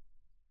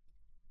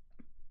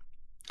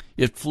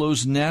 It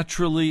flows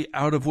naturally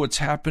out of what's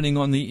happening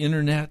on the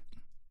internet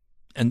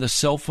and the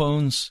cell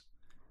phones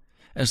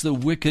as the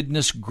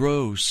wickedness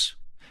grows,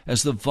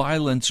 as the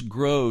violence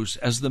grows,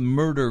 as the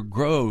murder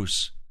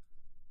grows.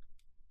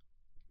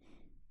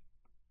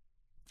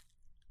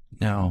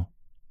 Now,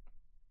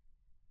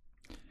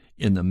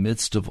 in the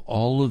midst of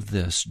all of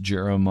this,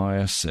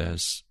 Jeremiah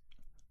says,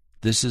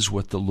 "This is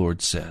what the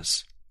Lord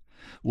says.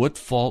 What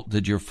fault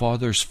did your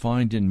fathers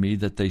find in me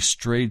that they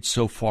strayed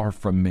so far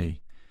from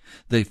me?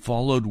 They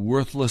followed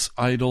worthless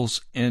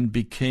idols and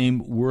became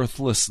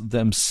worthless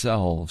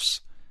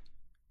themselves.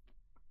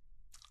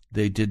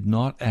 They did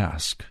not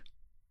ask,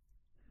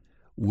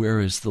 'Where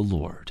is the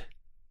Lord?'"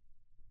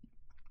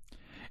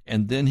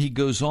 And then he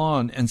goes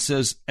on and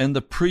says, "And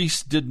the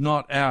priests did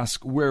not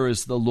ask, 'Where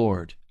is the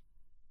Lord?'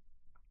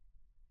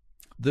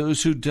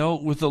 Those who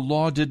dealt with the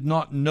law did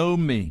not know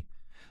me.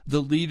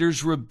 The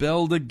leaders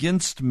rebelled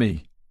against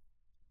me.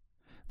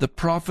 The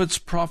prophets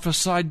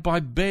prophesied by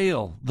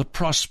Baal, the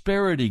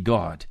prosperity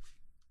god,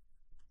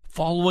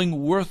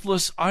 following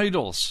worthless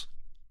idols."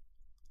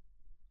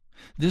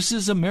 This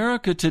is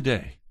America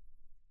today.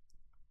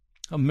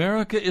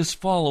 America is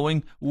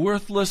following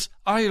worthless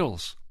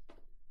idols.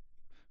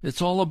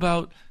 It's all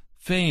about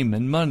fame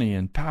and money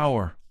and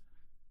power,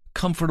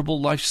 comfortable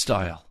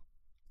lifestyle.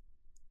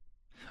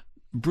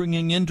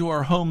 bringing into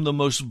our home the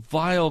most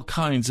vile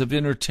kinds of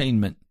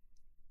entertainment,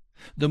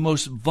 the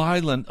most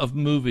violent of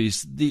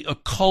movies, the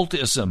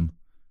occultism,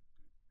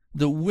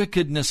 the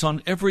wickedness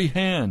on every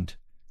hand.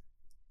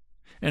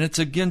 And it's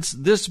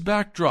against this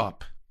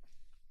backdrop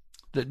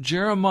that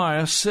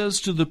Jeremiah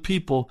says to the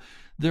people,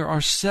 there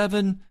are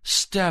 7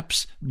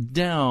 steps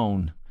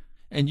down,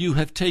 and you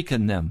have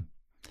taken them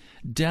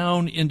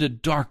down into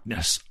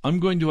darkness. I'm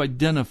going to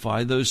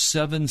identify those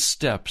 7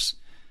 steps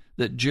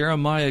that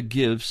Jeremiah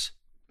gives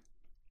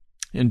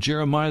in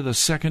Jeremiah, the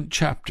 2nd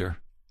chapter.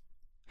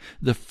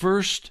 The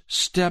first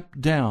step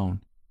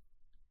down,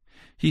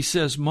 he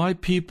says, my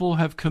people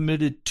have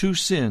committed 2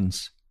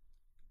 sins.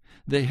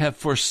 They have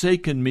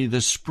forsaken me,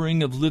 the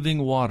spring of living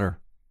water.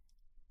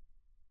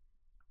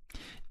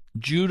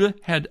 Judah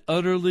had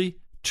utterly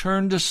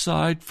turned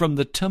aside from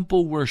the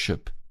temple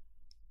worship.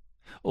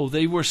 Oh,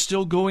 they were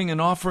still going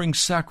and offering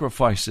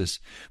sacrifices,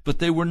 but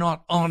they were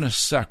not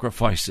honest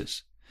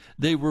sacrifices.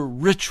 They were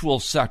ritual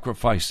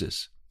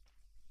sacrifices.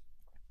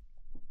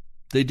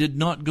 They did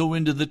not go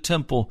into the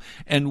temple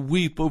and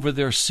weep over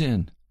their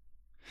sin.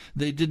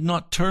 They did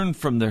not turn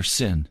from their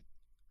sin.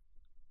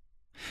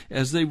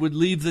 As they would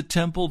leave the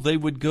temple, they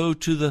would go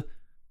to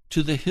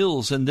the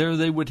hills, and there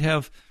they would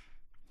have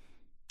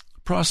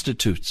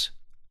prostitutes.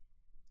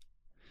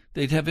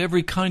 They'd have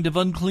every kind of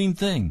unclean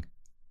thing.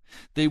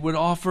 They would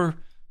offer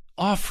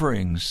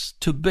offerings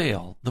to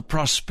Baal, the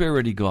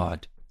prosperity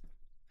god.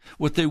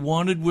 What they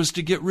wanted was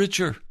to get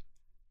richer.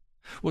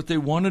 What they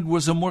wanted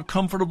was a more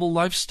comfortable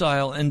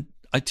lifestyle. And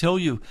I tell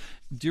you,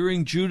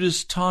 during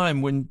Judah's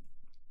time when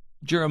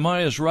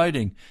Jeremiah is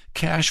writing,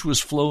 cash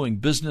was flowing,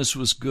 business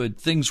was good,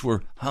 things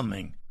were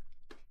humming.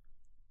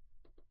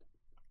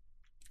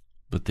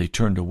 But they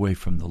turned away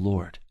from the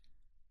Lord.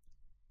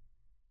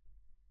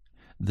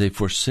 They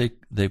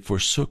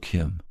forsook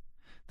him,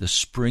 the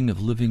spring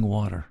of living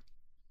water.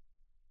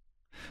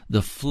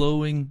 The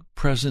flowing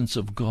presence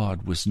of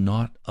God was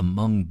not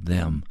among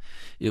them.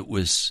 It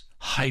was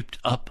hyped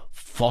up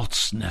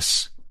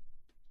falseness.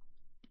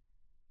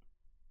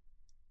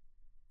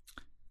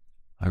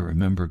 I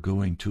remember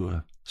going to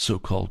a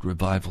so-called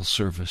revival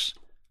service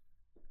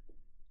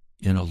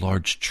in a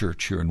large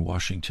church here in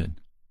Washington.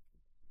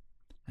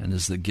 And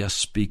as the guest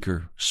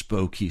speaker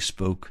spoke, he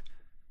spoke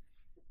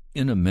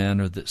in a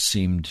manner that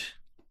seemed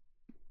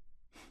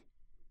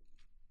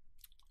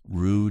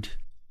rude,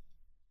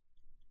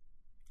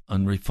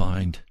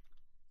 unrefined,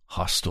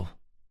 hostile.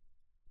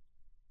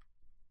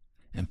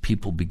 And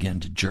people began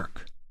to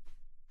jerk.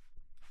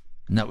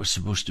 And that was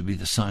supposed to be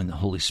the sign the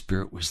Holy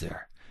Spirit was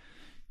there.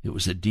 It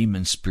was a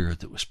demon spirit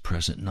that was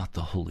present, not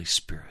the Holy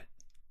Spirit.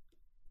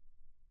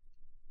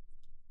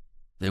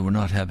 They were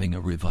not having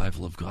a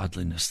revival of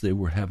godliness. They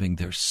were having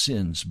their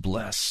sins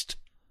blessed.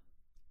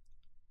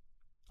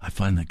 I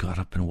finally got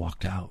up and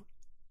walked out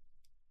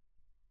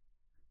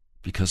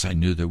because I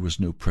knew there was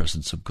no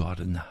presence of God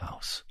in the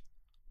house.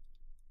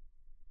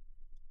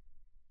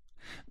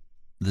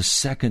 The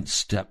second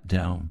step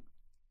down,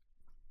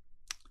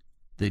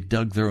 they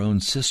dug their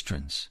own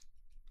cisterns,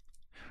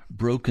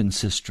 broken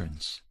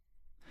cisterns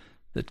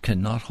that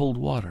cannot hold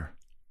water.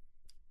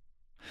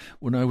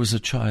 When I was a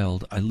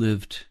child, I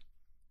lived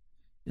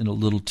in a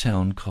little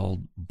town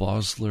called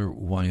Bosler,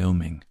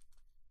 Wyoming.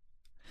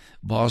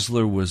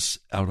 Bosler was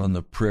out on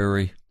the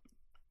prairie,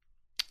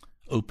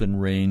 open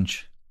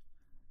range.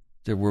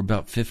 There were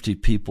about 50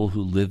 people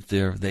who lived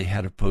there. They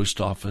had a post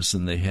office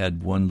and they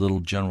had one little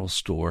general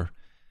store.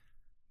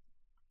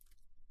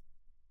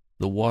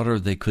 The water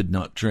they could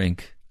not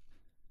drink.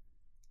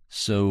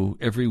 So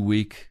every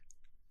week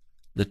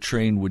the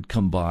train would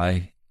come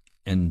by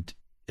and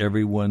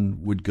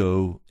everyone would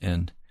go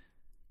and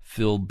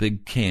fill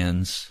big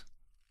cans,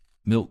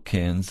 milk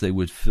cans, they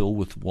would fill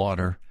with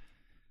water.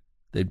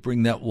 They'd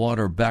bring that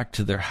water back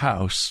to their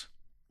house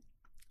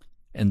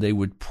and they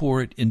would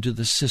pour it into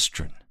the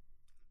cistern.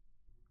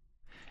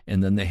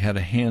 And then they had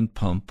a hand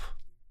pump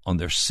on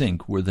their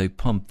sink where they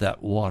pumped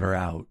that water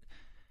out.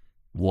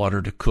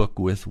 Water to cook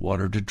with,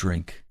 water to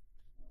drink.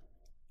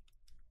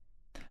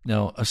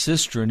 Now, a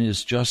cistern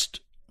is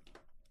just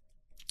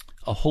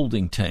a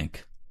holding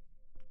tank.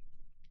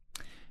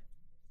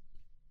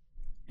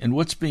 And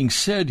what's being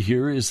said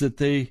here is that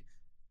they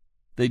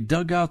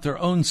dug out their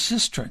own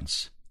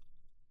cisterns.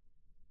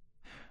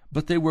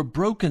 But they were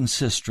broken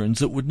cisterns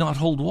that would not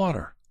hold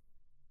water.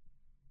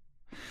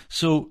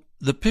 So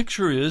the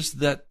picture is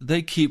that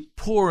they keep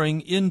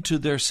pouring into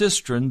their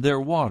cistern their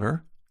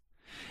water,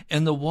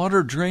 and the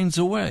water drains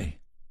away.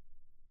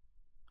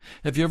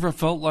 Have you ever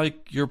felt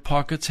like your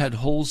pockets had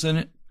holes in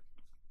it,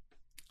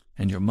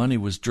 and your money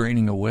was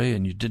draining away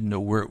and you didn't know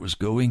where it was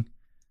going?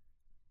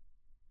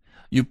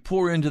 You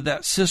pour into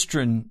that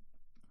cistern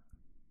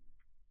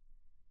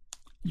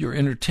your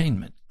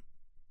entertainment.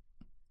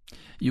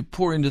 You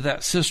pour into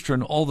that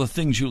cistern all the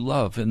things you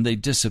love, and they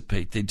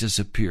dissipate, they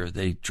disappear,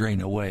 they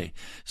drain away.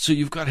 So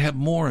you've got to have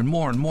more and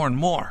more and more and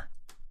more.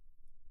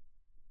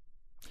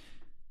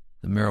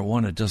 The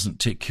marijuana doesn't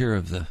take care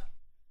of the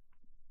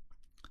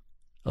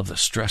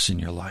stress in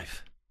your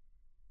life.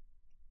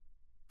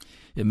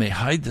 It may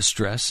hide the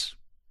stress,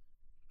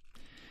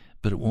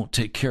 but it won't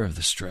take care of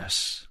the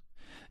stress.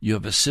 You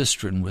have a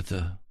cistern with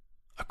a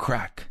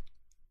crack.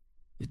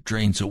 It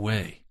drains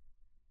away.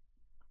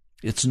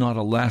 It's not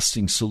a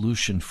lasting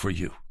solution for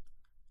you.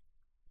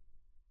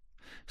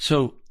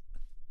 So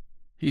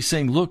he's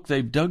saying, look,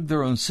 they've dug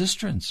their own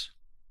cisterns,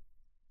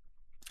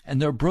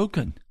 and they're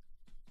broken,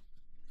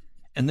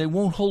 and they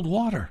won't hold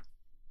water.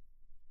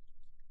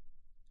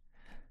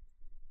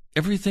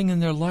 Everything in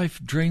their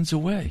life drains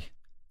away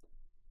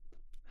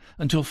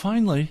until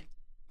finally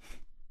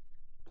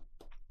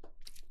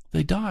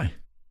they die.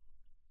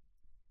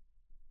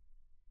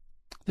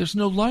 There's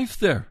no life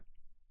there.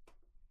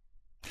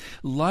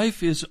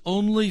 Life is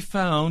only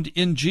found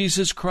in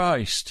Jesus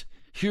Christ.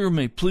 Hear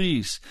me,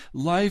 please.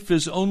 Life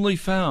is only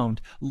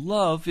found,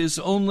 love is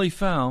only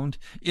found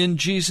in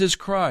Jesus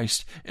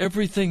Christ.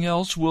 Everything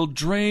else will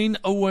drain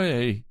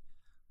away.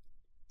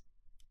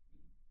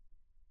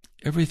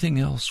 Everything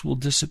else will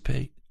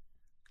dissipate.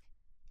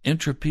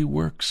 Entropy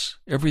works.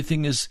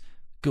 Everything is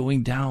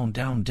going down,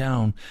 down,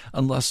 down,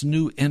 unless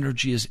new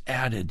energy is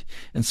added.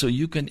 And so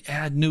you can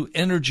add new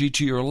energy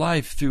to your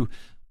life through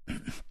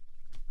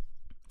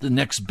the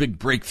next big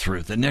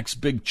breakthrough, the next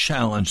big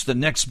challenge, the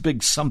next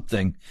big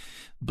something.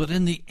 But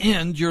in the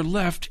end, you're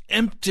left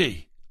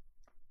empty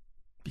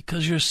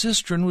because your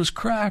cistern was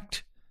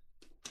cracked.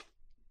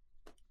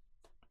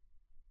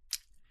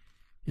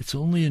 It's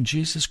only in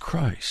Jesus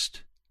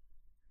Christ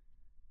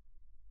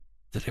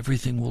that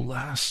everything will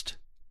last.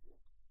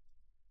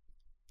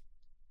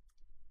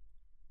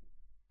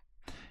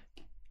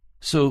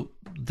 So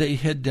they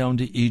head down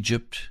to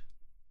Egypt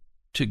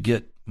to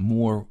get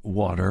more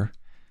water.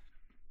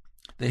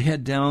 They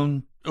head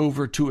down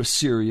over to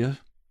Assyria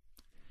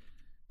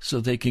so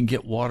they can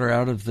get water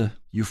out of the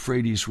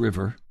Euphrates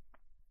River.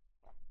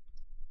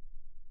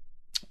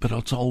 But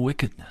it's all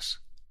wickedness.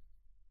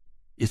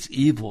 It's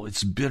evil.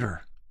 It's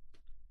bitter.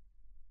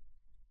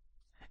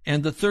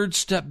 And the third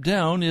step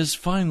down is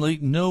finally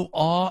no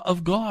awe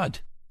of God.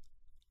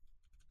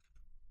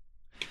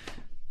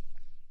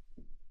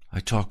 I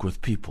talk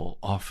with people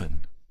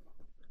often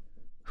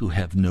who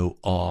have no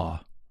awe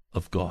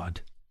of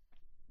God.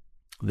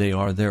 They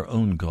are their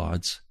own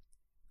gods.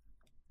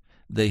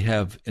 They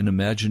have an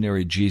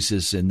imaginary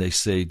Jesus and they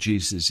say,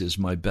 Jesus is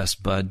my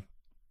best bud.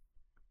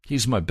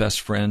 He's my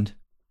best friend.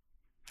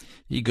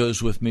 He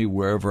goes with me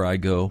wherever I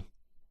go.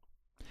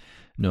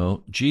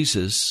 No,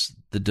 Jesus,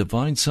 the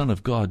divine Son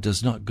of God,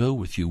 does not go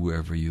with you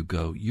wherever you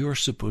go. You're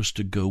supposed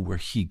to go where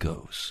he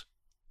goes.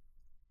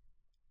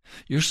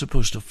 You're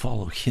supposed to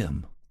follow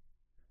him.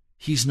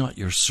 He's not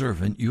your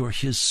servant, you're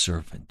his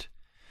servant.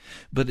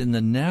 But in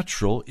the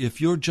natural, if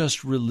you're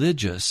just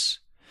religious,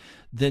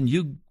 then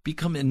you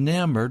become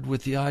enamored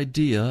with the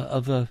idea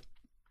of a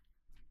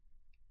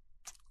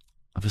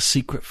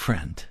secret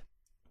friend,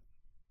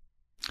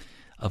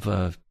 of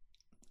a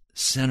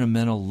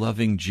sentimental,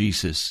 loving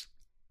Jesus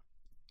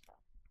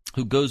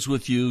who goes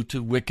with you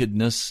to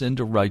wickedness and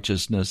to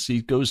righteousness.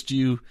 He goes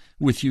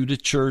with you to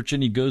church,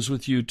 and he goes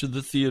with you to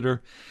the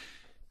theater.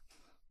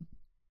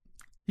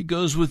 He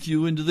goes with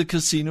you into the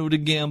casino to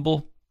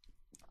gamble.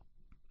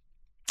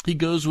 He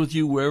goes with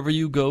you wherever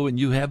you go, and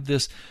you have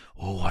this,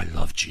 oh, I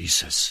love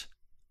Jesus.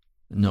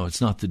 No,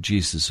 it's not the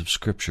Jesus of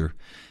Scripture.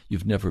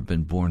 You've never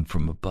been born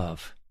from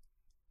above.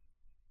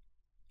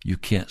 You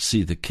can't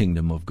see the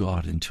kingdom of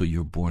God until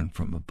you're born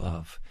from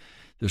above.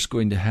 There's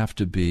going to have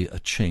to be a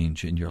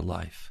change in your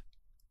life.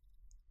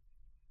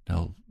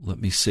 Now, let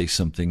me say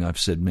something I've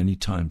said many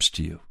times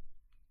to you.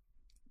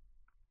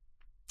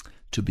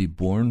 To be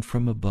born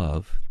from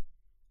above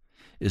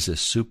is a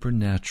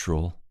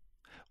supernatural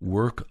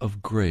work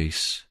of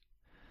grace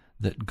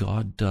that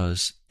God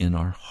does in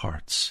our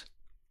hearts,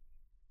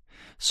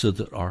 so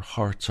that our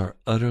hearts are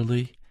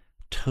utterly,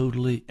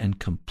 totally, and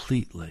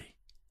completely,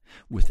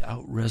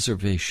 without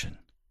reservation,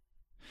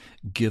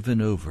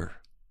 given over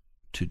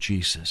to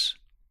Jesus.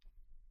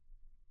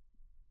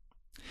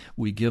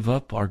 We give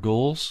up our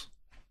goals.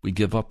 We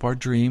give up our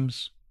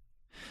dreams.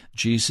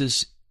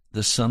 Jesus,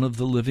 the Son of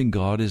the living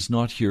God, is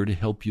not here to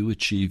help you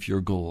achieve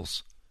your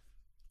goals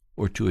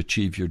or to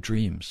achieve your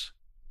dreams.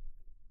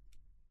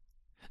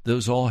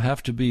 Those all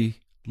have to be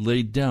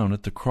laid down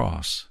at the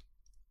cross.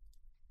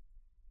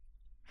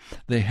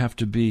 They have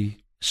to be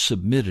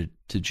submitted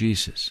to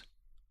Jesus.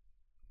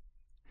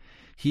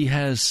 He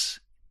has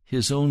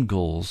his own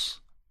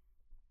goals.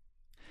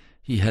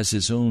 He has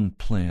his own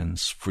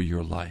plans for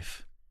your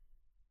life.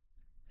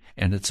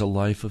 And it's a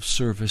life of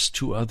service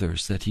to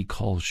others that he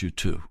calls you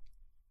to.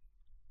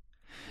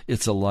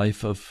 It's a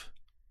life of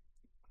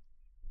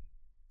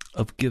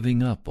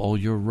giving up all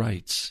your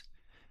rights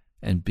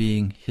and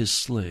being his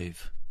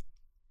slave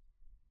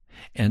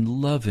and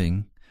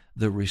loving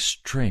the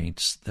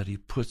restraints that he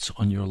puts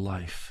on your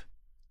life.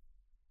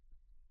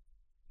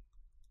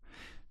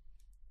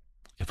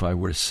 If I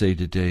were to say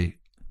today,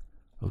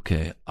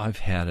 okay, I've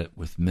had it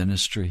with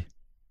ministry,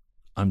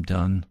 I'm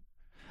done,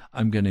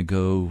 I'm going to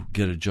go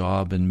get a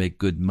job and make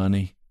good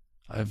money,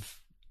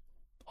 I've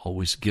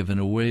always given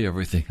away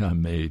everything I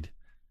made.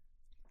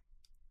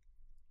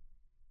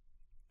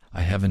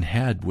 I haven't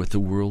had what the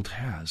world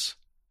has.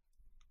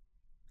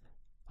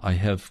 I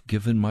have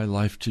given my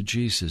life to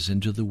Jesus,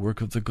 into the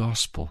work of the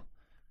gospel.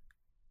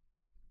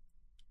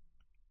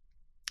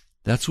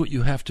 That's what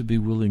you have to be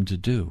willing to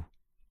do.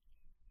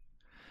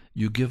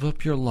 You give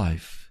up your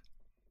life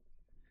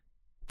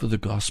for the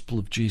gospel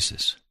of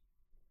Jesus.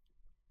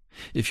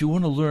 If you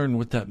want to learn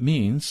what that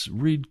means,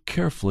 read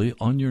carefully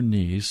on your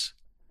knees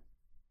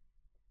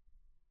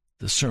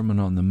the Sermon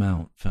on the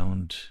Mount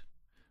found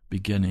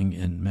beginning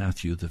in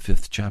Matthew, the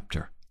 5th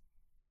chapter.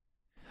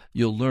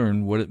 You'll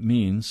learn what it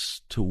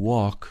means to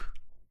walk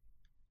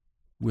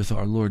with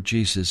our Lord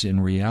Jesus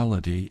in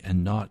reality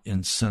and not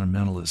in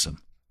sentimentalism.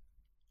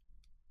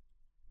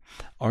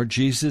 Our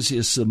Jesus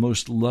is the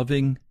most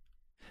loving,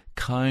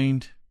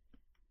 kind,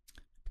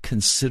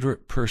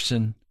 considerate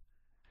person.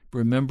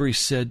 Remember, he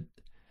said,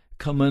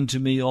 "Come unto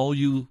me, all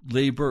you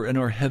labor and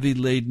are heavy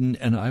laden,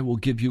 and I will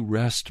give you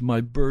rest. My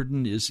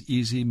burden is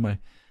easy, my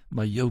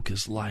yoke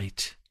is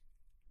light."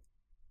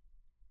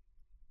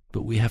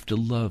 But we have to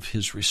love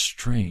his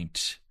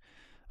restraint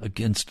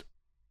against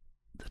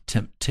the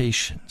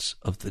temptations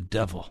of the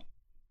devil.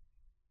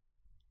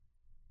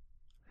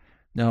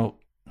 Now,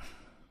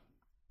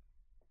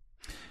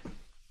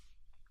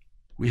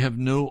 we have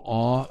no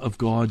awe of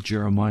God,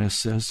 Jeremiah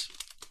says.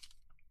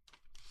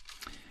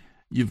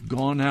 You've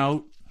gone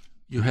out.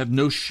 You have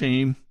no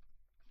shame.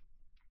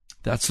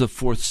 That's the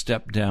 4th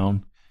step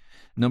down.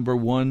 Number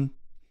 1,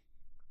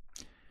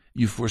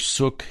 you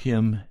forsook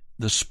him,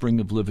 the spring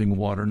of living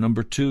water.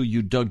 Number 2,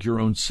 you dug your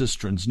own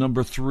cisterns.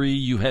 Number 3,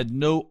 you had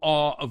no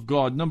awe of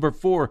God. Number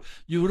 4,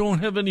 you don't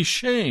have any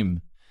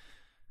shame.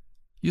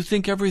 You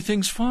think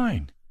everything's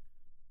fine.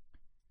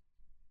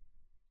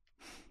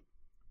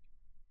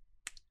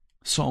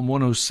 Psalm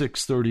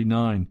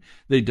 106:39,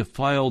 they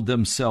defiled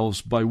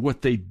themselves by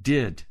what they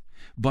did,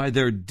 by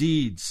their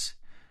deeds.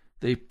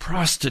 They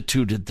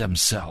prostituted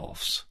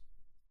themselves.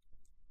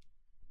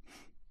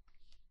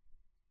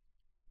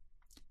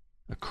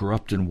 A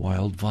corrupt and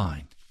wild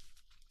vine,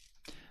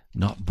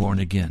 not born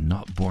again,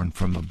 not born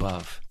from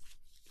above.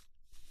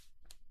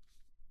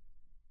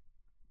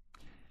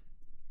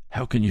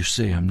 How can you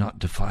say, "I'm not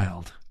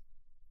defiled"?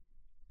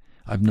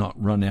 I've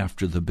not run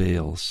after the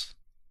Baals.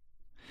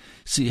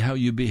 See how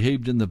you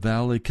behaved in the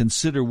valley.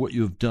 Consider what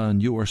you have done.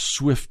 You are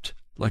swift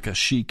like a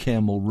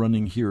she-camel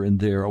running here and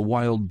there, a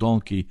wild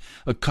donkey,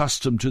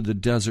 accustomed to the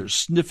desert,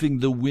 sniffing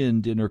the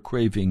wind in her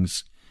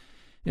cravings.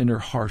 In her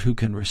heart, who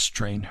can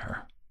restrain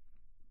her?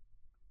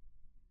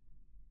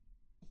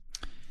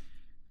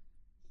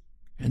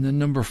 And then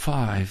number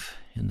 5,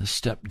 in the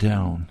step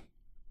down,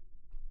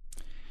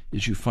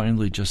 is you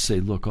finally just say,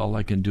 look, all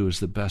I can do is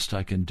the best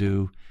I can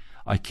do.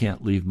 I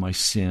can't leave my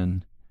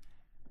sin.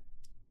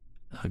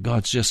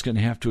 God's just going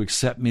to have to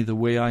accept me the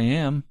way I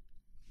am.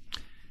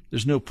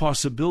 There's no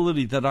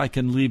possibility that I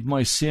can leave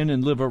my sin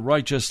and live a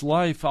righteous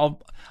life.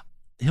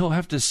 He'll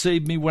have to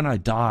save me when I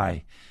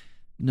die.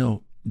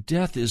 No,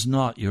 death is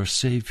not your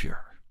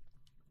Savior.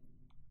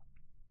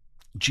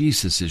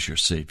 Jesus is your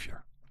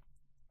Savior.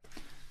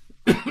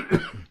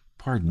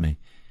 Pardon me.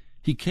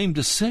 He came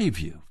to save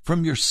you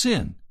from your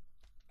sin.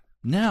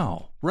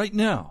 Now, right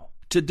now,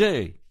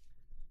 today.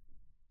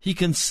 He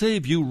can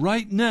save you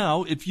right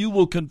now if you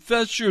will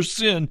confess your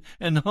sin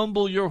and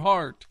humble your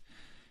heart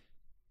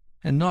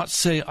and not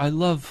say, I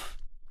love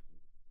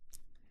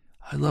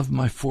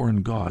my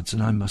foreign gods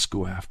and I must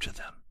go after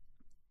them.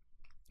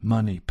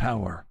 Money,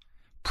 power,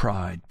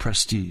 pride,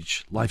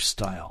 prestige,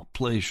 lifestyle,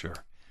 pleasure,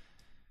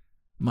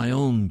 my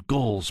own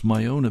goals,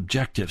 my own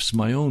objectives,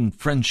 my own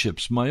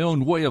friendships, my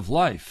own way of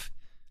life.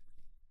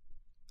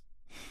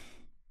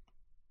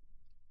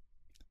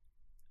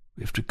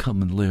 We have to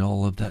come and lay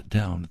all of that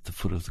down at the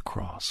foot of the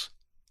cross.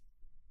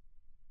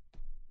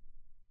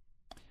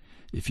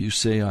 If you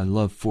say, I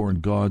love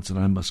foreign gods and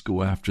I must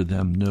go after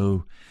them,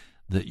 know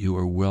that you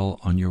are well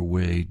on your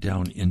way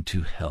down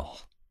into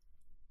hell.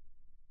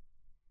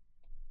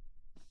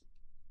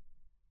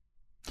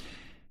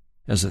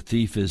 As a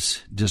thief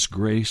is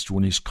disgraced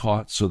when he's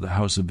caught, so the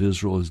house of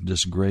Israel is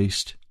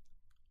disgraced.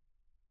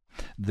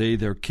 They,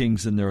 their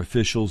kings and their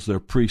officials, their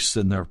priests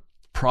and their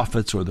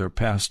prophets or their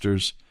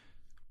pastors,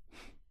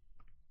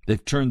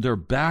 they've turned their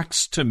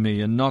backs to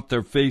me and not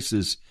their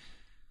faces.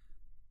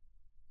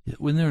 Yet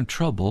when they're in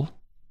trouble,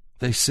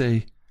 they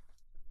say,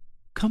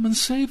 come and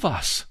save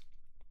us.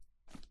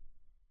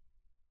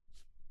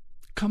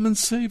 Come and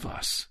save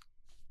us.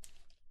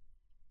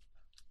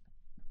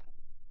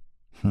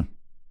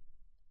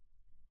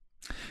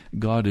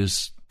 God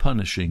is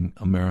punishing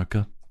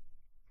America.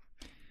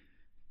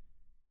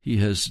 He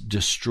has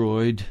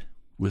destroyed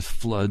with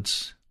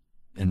floods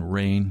and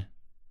rain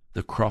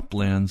the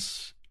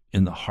croplands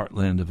in the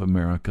heartland of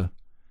America.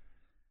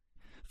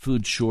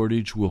 Food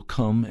shortage will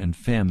come and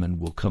famine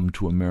will come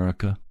to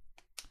America.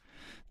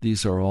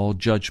 These are all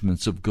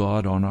judgments of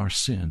God on our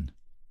sin.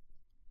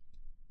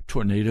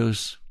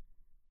 Tornadoes,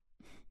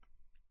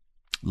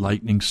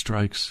 lightning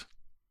strikes,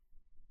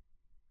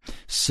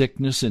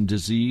 sickness and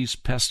disease,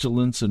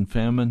 pestilence and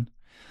famine,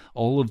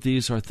 all of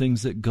these are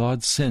things that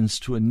God sends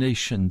to a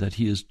nation that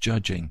he is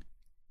judging.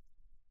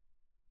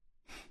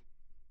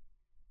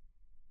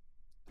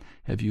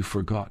 Have you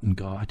forgotten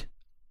God?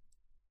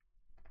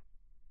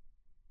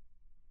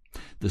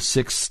 The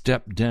sixth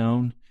step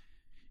down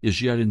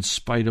is yet in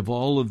spite of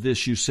all of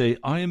this, you say,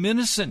 I am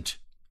innocent.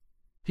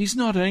 He's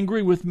not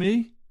angry with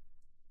me.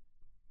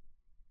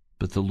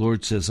 But the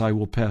Lord says, I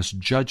will pass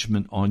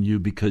judgment on you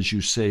because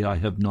you say, I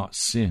have not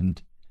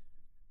sinned.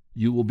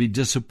 You will be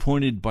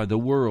disappointed by the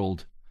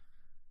world.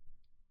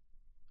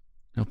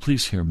 Now,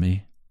 please hear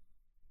me.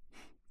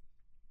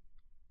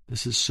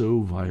 This is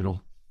so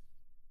vital.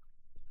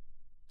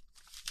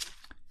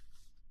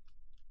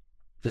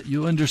 That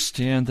you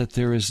understand that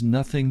there is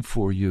nothing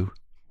for you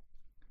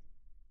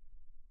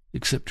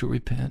except to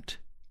repent.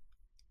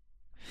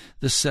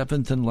 The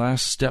seventh and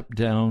last step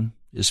down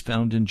is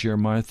found in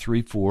Jeremiah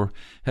 3:4.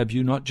 Have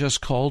you not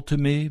just called to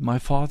me, my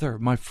father,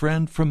 my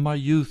friend from my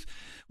youth?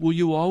 Will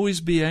you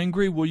always be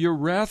angry? Will your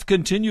wrath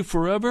continue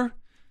forever?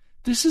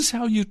 This is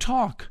how you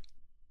talk.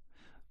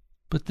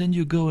 But then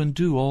you go and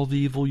do all the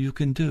evil you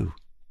can do.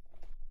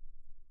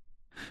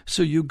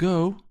 So you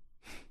go,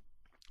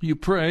 you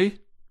pray,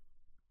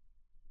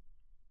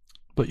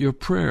 but your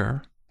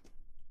prayer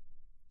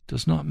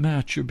does not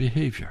match your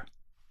behavior.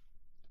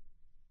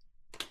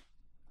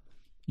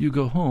 You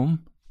go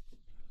home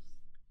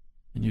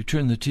and you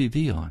turn the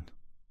TV on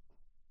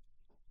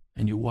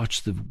and you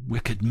watch the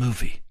wicked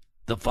movie,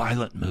 the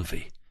violent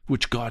movie,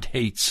 which God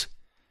hates.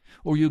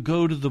 Or you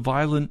go to the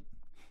violent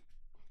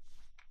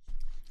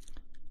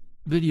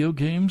video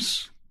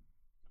games.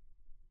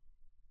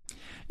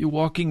 You're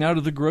walking out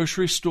of the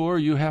grocery store,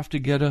 you have to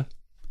get a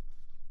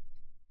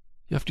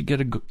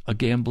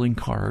gambling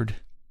card.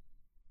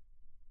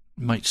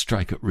 You might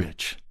strike it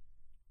rich.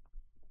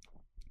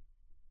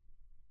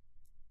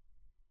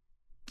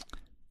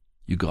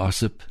 You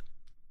gossip.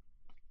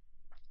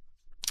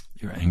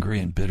 You're angry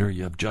and bitter.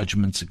 You have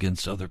judgments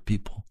against other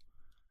people.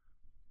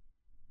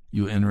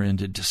 You enter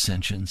into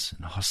dissensions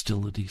and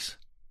hostilities.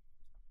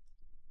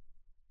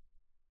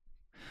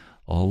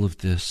 All of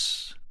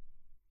this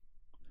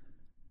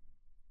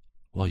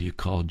while you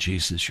call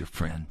Jesus your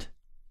friend.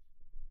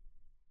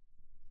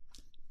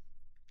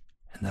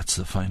 And that's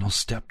the final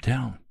step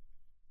down.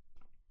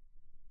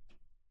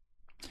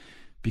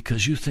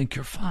 Because you think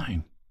you're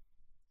fine.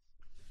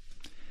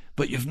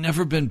 But you've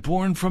never been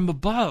born from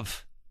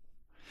above.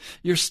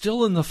 You're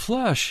still in the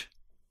flesh.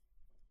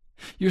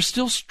 You're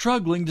still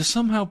struggling to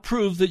somehow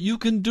prove that you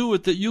can do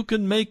it, that you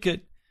can make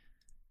it.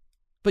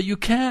 But you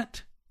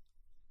can't.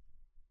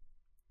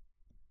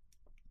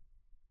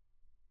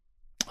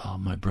 Oh,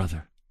 my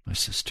brother, my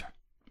sister.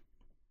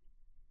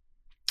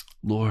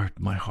 Lord,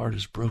 my heart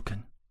is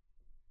broken.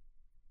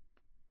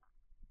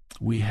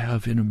 We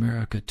have in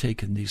America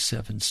taken these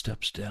 7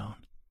 steps down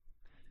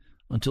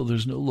until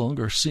there's no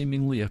longer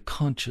seemingly a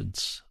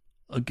conscience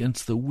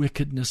against the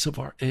wickedness of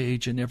our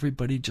age, and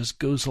everybody just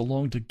goes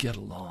along to get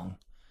along.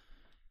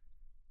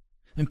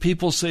 And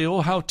people say,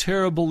 oh, how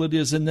terrible it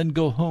is, and then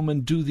go home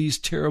and do these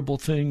terrible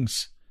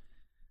things,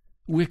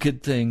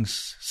 wicked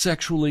things,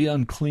 sexually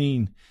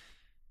unclean,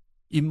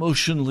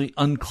 emotionally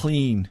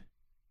unclean,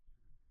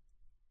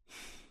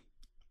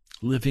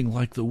 living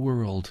like the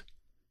world,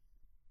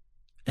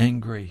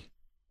 angry,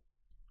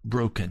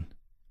 broken.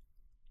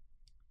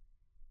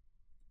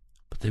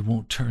 But they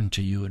won't turn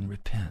to you and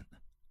repent.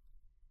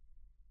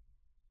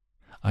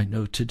 I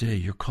know today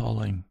you're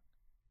calling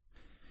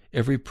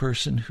every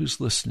person who's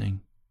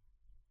listening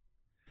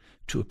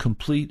to a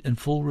complete and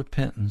full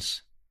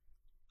repentance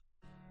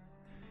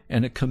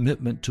and a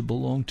commitment to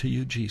belong to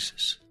you,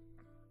 Jesus.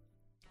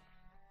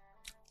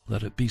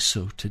 Let it be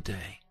so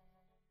today.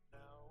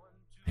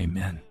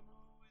 Amen.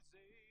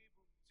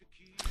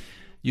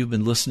 You've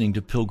been listening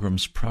to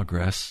Pilgrim's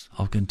Progress.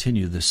 I'll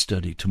continue this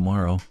study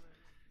tomorrow.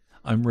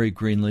 I'm Ray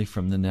Greenley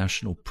from the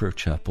National Prayer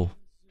Chapel.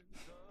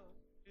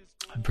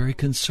 I'm very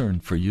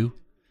concerned for you.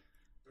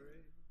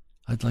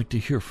 I'd like to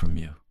hear from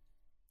you.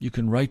 You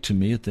can write to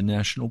me at the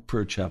National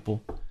Prayer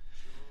Chapel,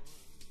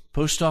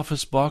 Post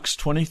Office Box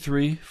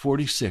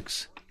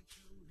 2346,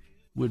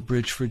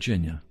 Woodbridge,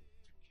 Virginia,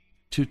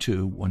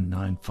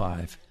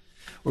 22195.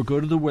 Or go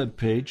to the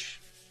webpage,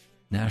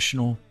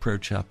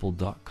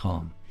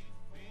 nationalprayerchapel.com.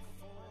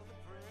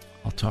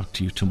 I'll talk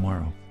to you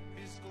tomorrow.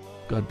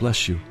 God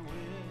bless you.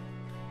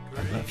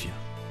 I love you.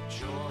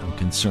 I'm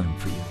concerned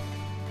for you.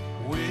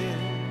 With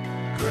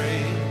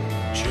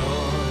great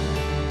joy,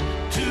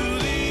 to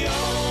the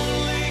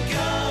only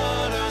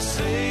God, our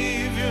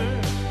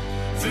Savior,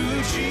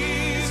 through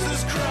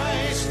Jesus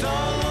Christ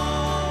our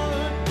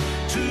Lord.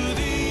 To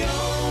the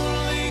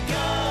only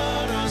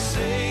God, our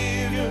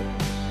Savior,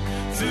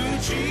 through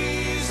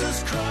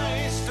Jesus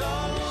Christ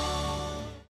our Lord.